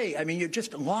can't say, I mean, you're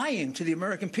just lying to the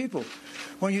American people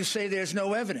when you say there's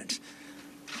no evidence.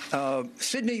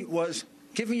 Sidney was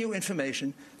giving you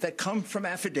information that come from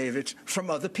affidavits from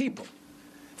other people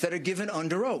that are given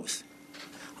under oath.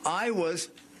 I was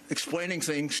explaining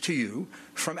things to you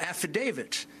from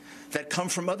affidavits that come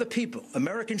from other people,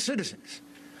 American citizens,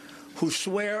 who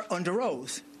swear under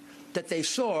oath that they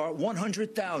saw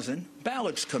 100,000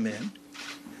 ballots come in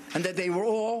and that they were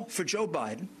all for Joe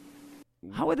Biden.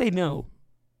 How would they know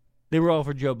they were all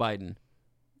for Joe Biden?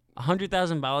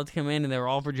 100,000 ballots come in, and they were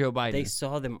all for Joe Biden. They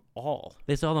saw them all.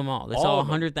 They saw them all. They All saw of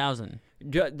them. 100,000.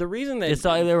 The reason that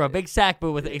They were a big sack,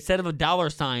 but with instead of a dollar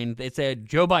sign, it said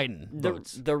Joe Biden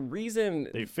votes. The reason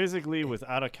They physically,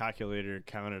 without a calculator,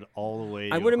 counted all the way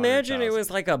I to would imagine it 100,000. was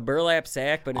like a burlap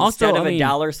sack, but Also, instead of I mean, a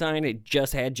dollar sign, it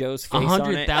just had Joe's face on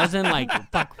it. 100,000, like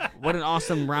fuck, what an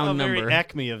awesome round a very number.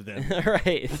 acme of them.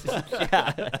 Right.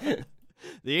 Yeah.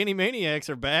 The Animaniacs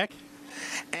are back.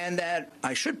 And that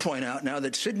I should point out, now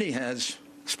that Sidney has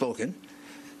spoken,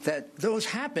 that those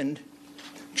happened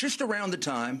just around the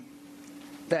time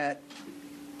that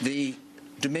the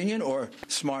Dominion or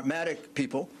Smartmatic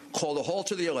people called a halt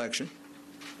to the election.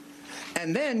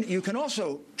 And then you can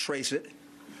also trace it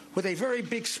with a very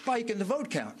big spike in the vote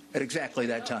count at exactly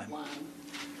that time.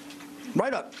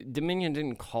 Right up. Dominion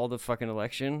didn't call the fucking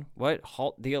election. What?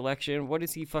 Halt the election? What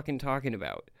is he fucking talking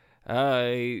about?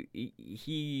 This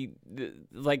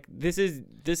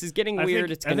is getting weird.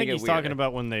 It's I gonna think get he's weirder. talking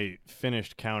about when they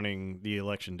finished counting the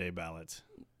election day ballots.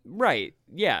 Right.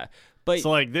 Yeah. But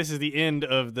So, like, this is the end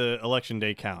of the election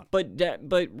day count. but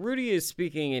Rudy is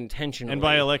speaking intentionally. And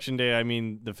by election day, I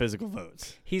mean the physical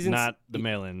votes. He's not the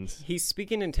mail-ins. He's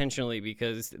speaking intentionally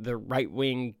because the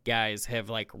right-wing guys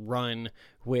have like run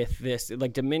with this.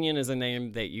 Like Dominion is a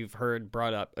name that you've heard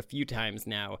brought up a few times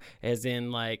now, as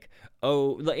in like,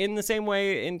 oh, in the same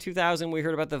way in 2000 we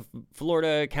heard about the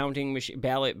Florida counting machine,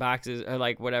 ballot boxes, or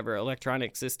like whatever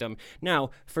electronic system.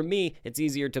 Now, for me, it's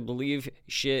easier to believe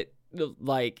shit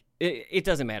like. It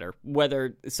doesn't matter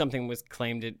whether something was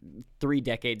claimed 3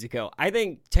 decades ago. I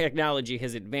think technology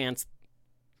has advanced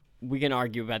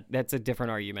argue about. That's a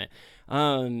different argument.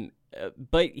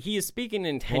 But he is speaking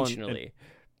intentionally.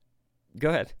 Go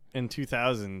ahead. In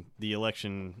 2000, the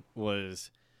election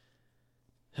was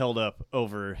held up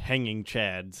over hanging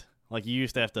chads. Like, you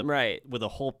used to have to, with a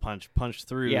hole punch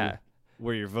through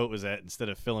where your vote was at instead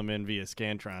of fill them in via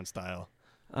Scantron style.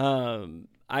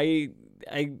 I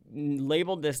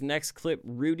labeled this next clip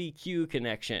Rudy Q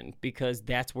connection because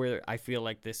that's where I feel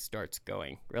like this starts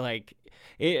going. Like,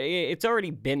 it's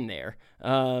already been there,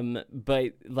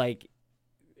 but, like,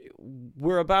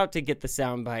 we're about to get the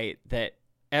soundbite that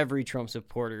every Trump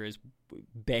supporter is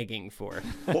begging for.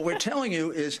 What we're telling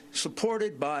you is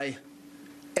supported by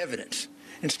evidence.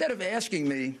 Instead of asking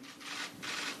me,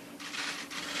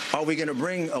 are we going to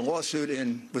bring a lawsuit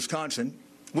in Wisconsin,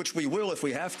 which we will if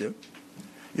we have to,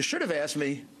 you should have asked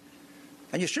me,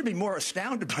 and you should be more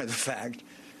astounded by the fact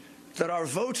that our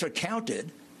votes are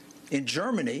counted in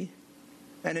Germany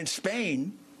and in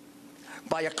Spain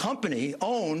by a company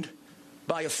owned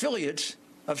by affiliates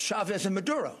of Chavez and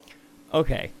Maduro.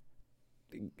 Okay.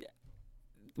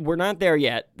 We're not there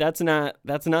yet. That's not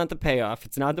the payoff.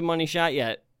 It's not the money shot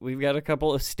yet. We've got a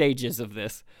couple of stages of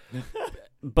this.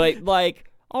 But, like,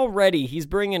 already he's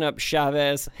bringing up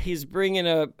Chavez. He's bringing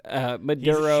up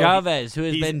Maduro. Chavez, who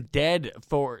has been dead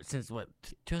since,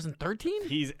 2013?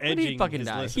 He's edging he fucking his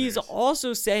died? listeners. He's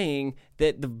also saying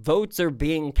that the votes are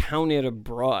being counted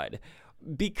abroad.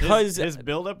 Because his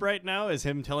build-up right now is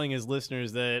him telling his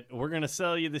listeners that we're going to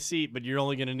sell you the seat, but you're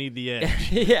only going to need the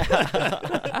edge. Yeah.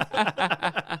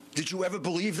 Did you ever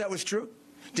believe that was true?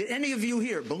 Did any of you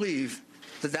here believe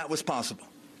that that was possible?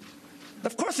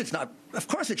 Of course it's not. Of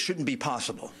course it shouldn't be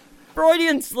possible.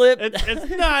 Freudian slip.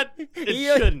 It's not. It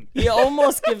shouldn't. He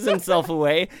almost gives himself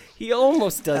away. He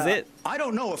almost does it. I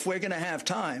don't know if we're going to have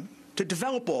time to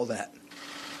develop all that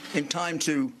in time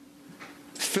to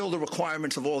fill the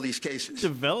requirements of all these cases.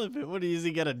 Develop it? What, has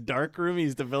he got a dark room?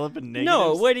 He's developing negatives?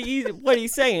 No, what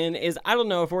he's saying is, I don't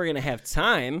know if we're going to have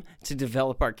time to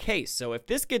develop our case. So if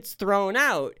this gets thrown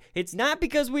out, it's not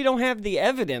because we don't have the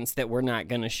evidence that we're not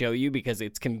going to show you because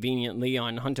it's conveniently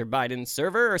on Hunter Biden's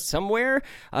server or somewhere.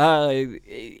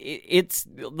 It's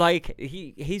like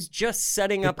he's just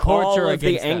setting up all of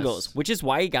the angles, which is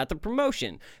why he got the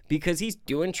promotion, because he's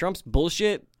doing Trump's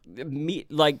bullshit,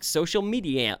 like social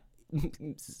media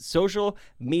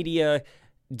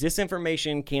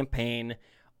disinformation campaign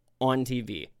on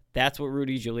TV. That's what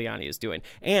Rudy Giuliani is doing.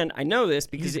 And I know this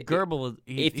because he's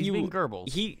being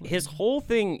Goebbels. His whole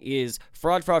thing is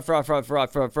fraud.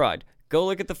 Go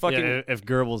look at the fucking... Yeah, if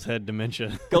Goebbels had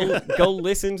dementia. Go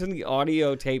listen to the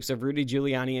audio tapes of Rudy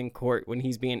Giuliani in court when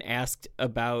he's being asked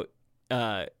about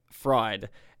fraud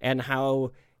and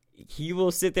how... he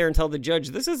will sit there and tell the judge,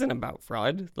 this isn't about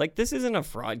fraud. Like, this isn't a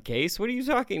fraud case. What are you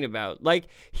talking about? Like,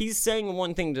 he's saying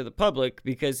one thing to the public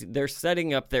because they're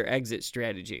setting up their exit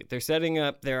strategy. They're setting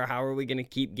up their, how are we going to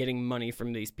keep getting money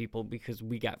from these people because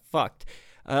we got fucked.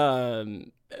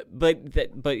 But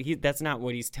that's not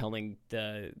what he's telling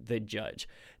the judge.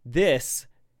 This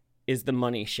is the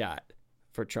money shot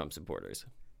for Trump supporters.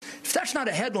 If that's not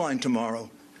a headline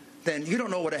tomorrow, then you don't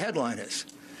know what a headline is.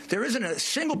 There isn't a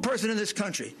single person in this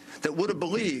country that would have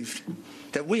believed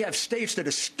that we have states that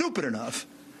are stupid enough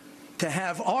to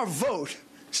have our vote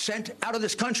sent out of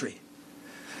this country.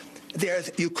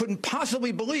 You couldn't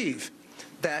possibly believe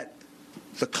that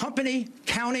the company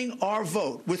counting our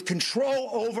vote, with control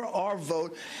over our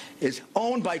vote, is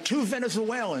owned by two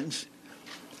Venezuelans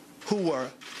who were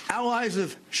allies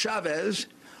of Chavez,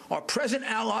 are present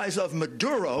allies of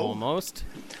Maduro. Almost.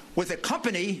 With a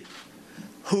company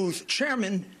whose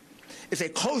chairman is a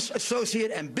close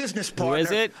associate and business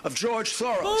partner of George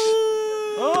Soros.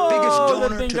 The biggest donor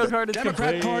to the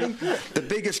Democrat Party, the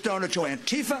biggest donor to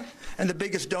Antifa, and the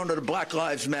biggest donor to Black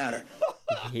Lives Matter.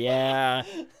 Yeah,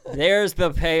 there's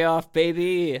the payoff,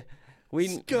 baby.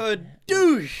 Good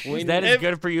douche. That is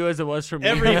good for you as it was for me.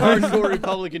 Every hardcore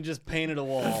Republican just painted a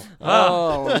wall.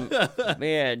 Oh,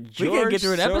 man. We can't get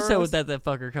through an episode without that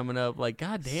fucker coming up. Like,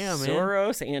 goddamn, man.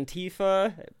 Soros,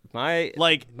 Antifa.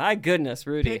 My goodness,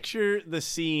 Rudy. Picture the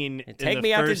scene. Take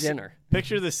me out to dinner.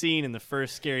 Picture the scene in the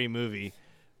first Scary Movie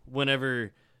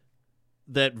whenever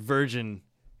that virgin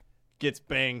gets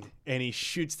banged and he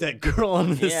shoots that girl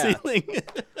onto the ceiling.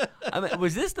 I mean,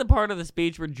 was this the part of the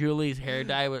speech where Julie's hair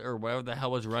dye or whatever the hell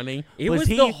was running? It was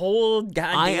the whole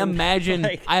goddamn...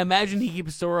 I imagine he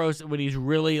keeps Soros when he's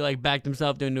really like backed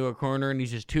himself into a corner and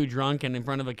he's just too drunk and in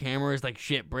front of a camera is like,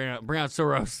 shit, bring out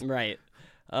Soros. Right.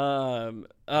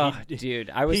 Dude,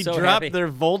 I was so happy. He dropped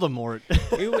their Voldemort.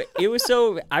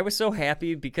 I was so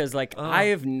happy because like I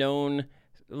have known,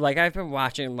 like I've been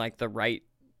watching like the right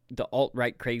the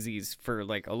alt-right crazies for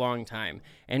like a long time.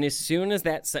 And as soon as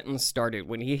that sentence started,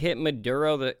 when he hit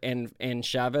Maduro and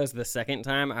Chavez the second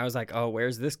time, I was like, oh,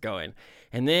 where's this going?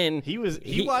 And then he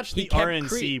watched the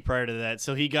RNC prior to that,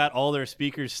 so he got all their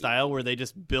speakers style where they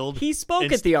just build. He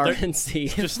spoke at the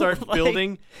RNC. Just start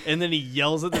building, and then he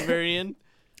yells at the very end.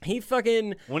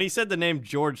 When he said the name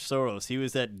George Soros, he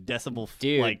was at decibel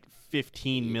like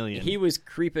 15 million. He was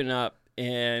creeping up,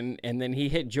 and then he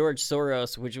hit George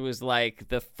Soros, which was like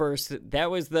the first.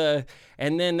 That was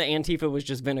and then the Antifa was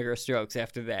just vinegar strokes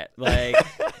after that. Like,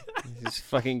 it was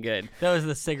fucking good. That was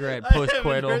the cigarette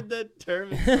post-coital. I haven't heard that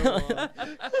term in so long.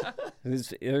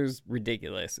 It was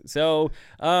ridiculous. So,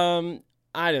 I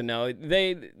don't know.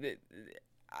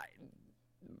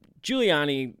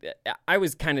 Giuliani, I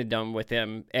was kind of done with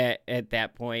him at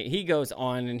that point. He goes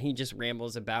on and he just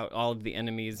rambles about all of the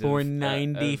enemies for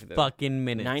 90 fucking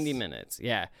minutes. 90 minutes,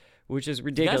 yeah, which is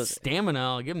ridiculous. He got stamina.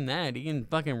 I'll give him that. He can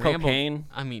fucking ramble. Cocaine.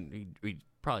 I mean, he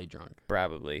probably drunk.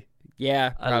 Probably. Yeah,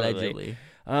 probably.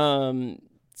 Allegedly.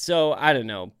 So I don't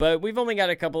know, but we've only got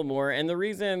a couple more, and the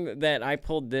reason that I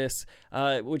pulled this,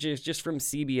 which is just from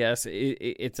CBS,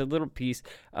 it's a little piece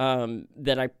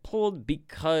that I pulled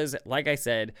because, like I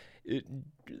said,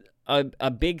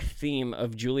 a big theme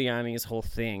of Giuliani's whole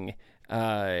thing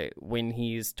when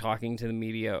he's talking to the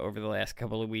media over the last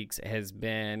couple of weeks has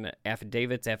been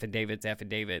affidavits,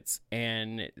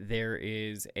 and there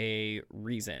is a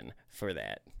reason for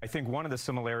that. I think one of the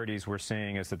similarities we're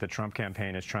seeing is that the Trump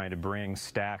campaign is trying to bring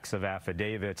stacks of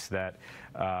affidavits that,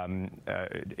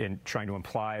 in trying to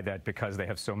imply that because they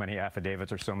have so many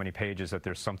affidavits or so many pages that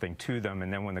there's something to them,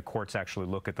 and then when the courts actually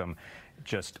look at them,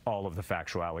 just all of the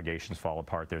factual allegations fall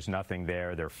apart. There's nothing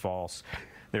there. They're false.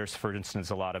 There's, for instance,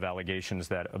 a lot of allegations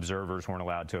that observers weren't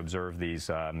allowed to observe these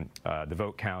the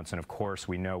vote counts, and of course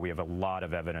we know we have a lot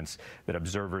of evidence that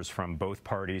observers from both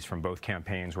parties, from both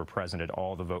campaigns, were present at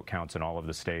all the vote counts in all of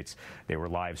the states. They were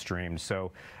live streamed.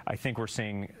 So I think we're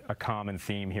seeing a common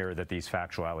theme here that these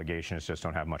factual allegations just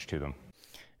don't have much to them.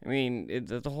 I mean,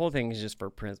 the whole thing is just for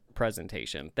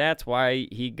presentation. That's why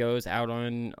he goes out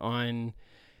on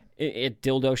at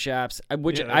dildo shops,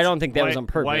 which I don't think that was on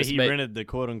purpose. Why he rented the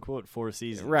quote-unquote Four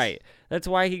Seasons. Right. That's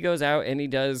why he goes out and he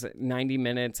does 90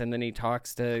 minutes and then he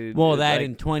talks to... Well, that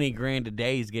and $20,000 a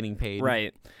day he's getting paid.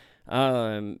 Right.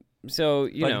 So,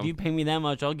 you know... if you pay me that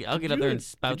much, I'll get up there and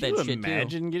spout that shit, too. Could you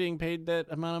imagine getting paid that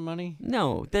amount of money?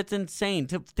 No, that's insane.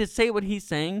 To say what he's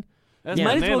saying... That's you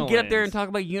might as well get up there and talk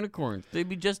about unicorns. They'd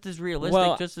be just as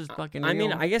realistic, just as fucking real. I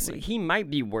mean, I guess he might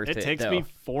be worth it, It takes me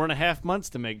 4.5 months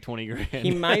to make $20,000.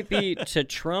 He might be, to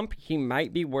Trump, he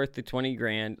might be worth the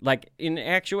 $20,000. Like, in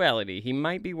actuality, he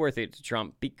might be worth it to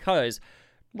Trump because...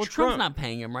 Well, Trump's not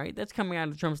paying him, right? That's coming out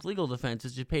of Trump's legal defense.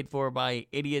 It's just paid for by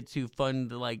idiots who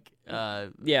fund, like...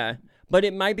 Yeah, but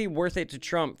it might be worth it to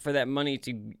Trump for that money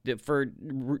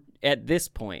at this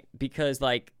point because,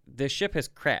 like, the ship has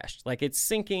crashed. Like, it's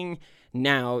sinking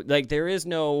now. Like, there is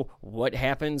no what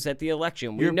happens at the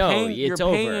election. We know it's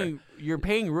over. You're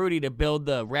paying Rudy to build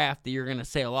the raft that you're going to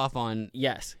sail off on.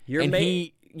 Yes.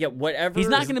 Whatever. He's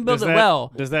not going to build it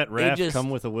well. Does that raft come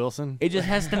with a Wilson? It just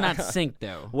has to not sink,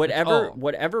 though.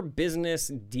 Whatever business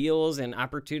deals and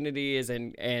opportunities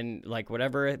and like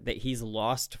whatever that he's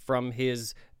lost from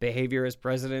his behavior as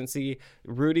presidency,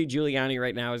 Rudy Giuliani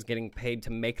right now is getting paid to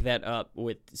make that up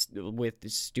with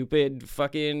stupid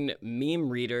fucking meme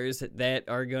readers that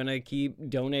are going to keep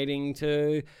donating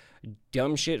to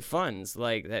dumb shit funds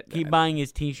like that. Keep buying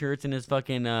his T-shirts and his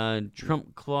fucking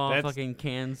Trump claw fucking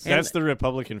cans. That's the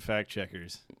Republican fact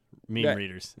checkers, meme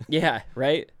readers. Yeah,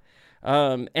 right.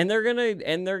 And they're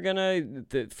gonna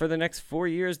for the next 4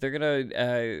 years they're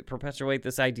gonna perpetuate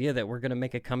this idea that we're gonna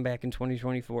make a comeback in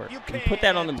 2024. And put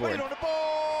that on the board.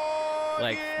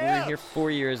 Like, we're here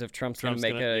 4 years of Trump's going to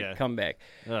make a comeback.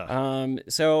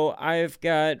 So I've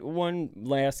got one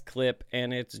last clip,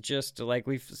 and it's just like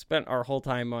we've spent our whole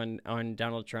time on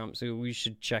Donald Trump, so we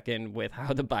should check in with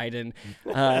how the Biden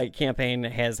campaign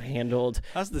has handled.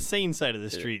 How's the sane side of the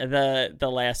street? The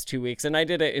last 2 weeks, and I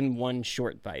did it in one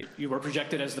short bite. You were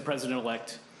projected as the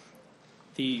president-elect.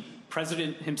 The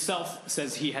president himself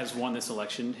says he has won this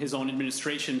election. His own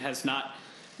administration has not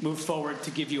moved forward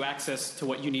to give you access to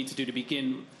what you need to do to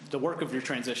begin the work of your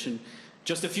transition.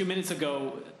 Just a few minutes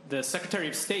ago, the Secretary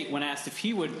of State, when asked if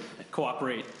he would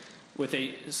cooperate with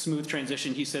a smooth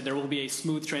transition, he said there will be a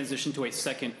smooth transition to a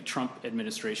second Trump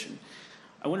administration.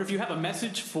 I wonder if you have a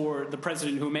message for the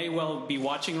president who may well be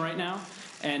watching right now,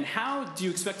 and how do you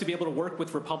expect to be able to work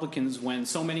with Republicans when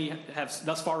so many have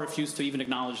thus far refused to even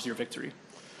acknowledge your victory?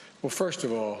 Well, first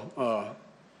of all,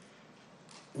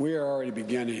 we are already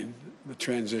beginning the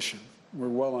transition. We're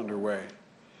well underway.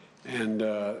 And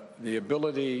the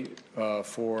ability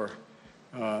for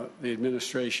the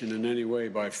administration in any way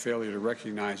by failure to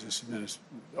recognize this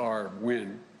our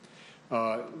win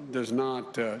does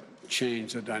not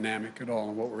change the dynamic at all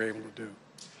in what we're able to do.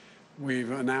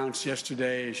 We've announced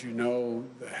yesterday, as you know,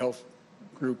 the health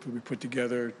group that we put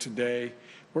together today.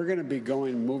 We're going to be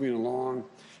moving along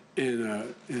in a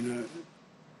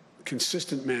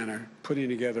consistent manner, putting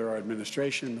together our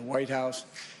administration, the White House,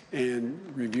 and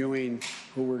reviewing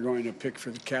who we're going to pick for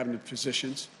the cabinet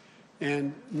positions.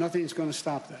 And nothing's going to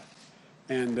stop that.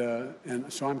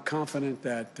 And so I'm confident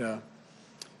that the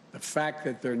fact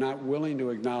that they're not willing to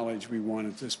acknowledge we won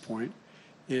at this point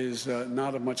is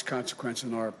not of much consequence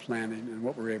in our planning and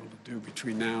what we're able to do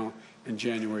between now and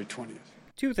January 20th.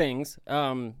 Two things.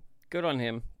 Good on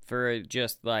him for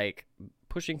just like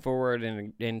pushing forward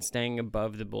and staying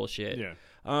above the bullshit.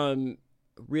 Yeah.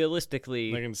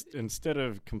 Realistically, like instead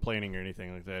of complaining or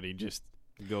anything like that, he just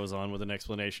goes on with an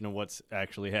explanation of what's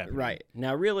actually happening. Right.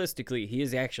 Now, realistically, he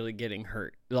is actually getting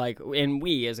hurt. Like, and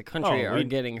we as a country are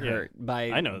getting hurt by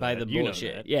the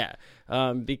bullshit. Yeah.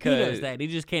 Because he knows that. He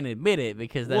just can't admit it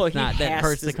because that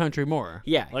hurts the country more.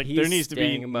 Yeah. Like there needs to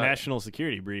be national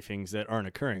security briefings that aren't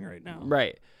occurring right now.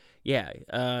 Right. Yeah.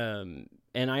 And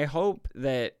I hope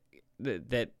that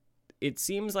it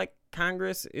seems like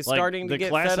Congress is starting to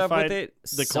get fed up with it.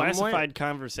 The classified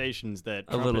conversations that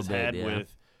Trump has had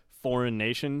with foreign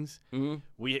nations,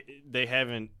 they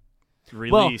haven't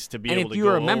released to be able to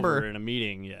go over in a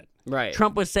meeting yet. Right.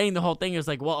 Trump was saying the whole thing is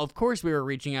like, well, of course we were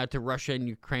reaching out to Russia and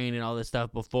Ukraine and all this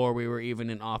stuff before we were even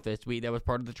in office. That was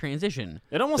part of the transition.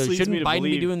 It almost leads me to Biden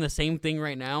believe be doing the same thing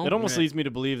right now. It almost leads me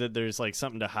to believe that there's like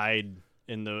something to hide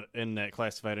in that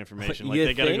classified information. Like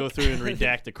they got to go through and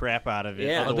redact the crap out of it.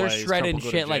 Yeah, they're shredding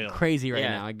shit like crazy right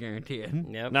now. I guarantee it.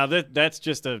 Yep. Now that's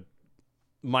just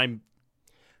my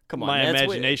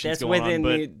imagination's that's going within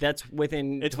on, but that's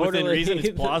within. It's totally, within reason. It's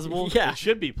plausible. Yeah, it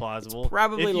should be plausible. It's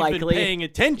probably if you've likely. been paying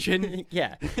attention.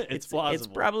 Yeah, it's plausible. It's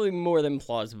probably more than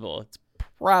plausible. It's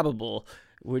probable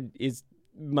is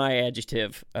my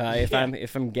adjective if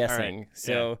I'm guessing. Right.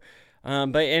 So. Yeah.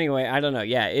 But anyway, I don't know.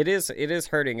 Yeah, it is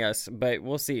hurting us, but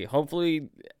we'll see. Hopefully,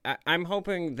 I'm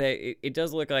hoping that it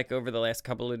does look like over the last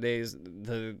couple of days,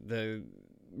 the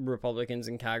Republicans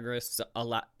in Congress,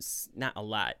 not a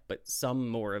lot, but some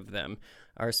more of them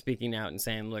are speaking out and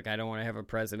saying, look, I don't want to have a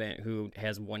president who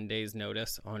has 1 day's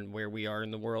notice on where we are in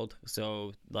the world.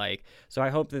 So I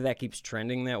hope that keeps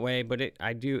trending that way. But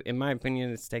in my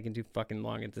opinion, it's taking too fucking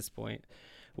long at this point.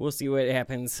 We'll see what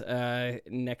happens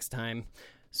next time.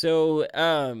 So,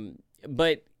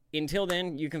 but until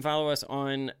then, you can follow us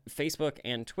on Facebook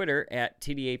and Twitter at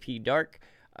TDAP Dark.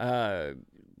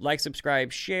 Like,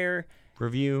 subscribe, share,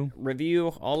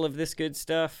 review, all of this good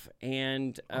stuff.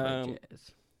 And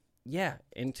yeah,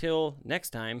 until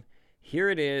next time, here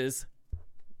it is,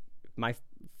 my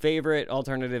favorite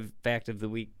alternative fact of the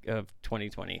week of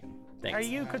 2020. Thanks. Are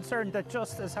you concerned that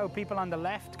just as how people on the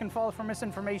left can fall for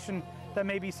misinformation, that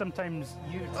maybe sometimes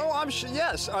you... Oh, I'm sure,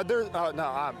 yes.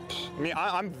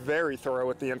 I'm very thorough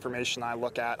with the information I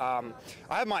look at. I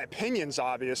have my opinions,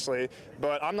 obviously,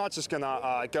 but I'm not just going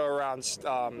to go around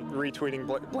retweeting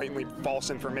blatantly false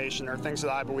information or things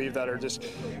that I believe that are just...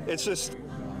 It's just...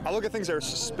 I look at things that are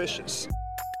suspicious.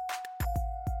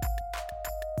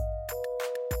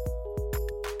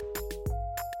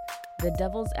 The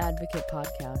Devil's Advocate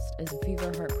podcast is a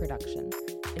Fever Heart production.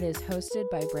 It is hosted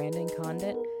by Brandon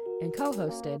Condit and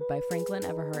co-hosted by Franklin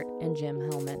Everhart and Jim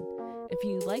Hellman. If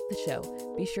you like the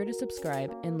show, be sure to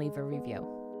subscribe and leave a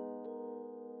review.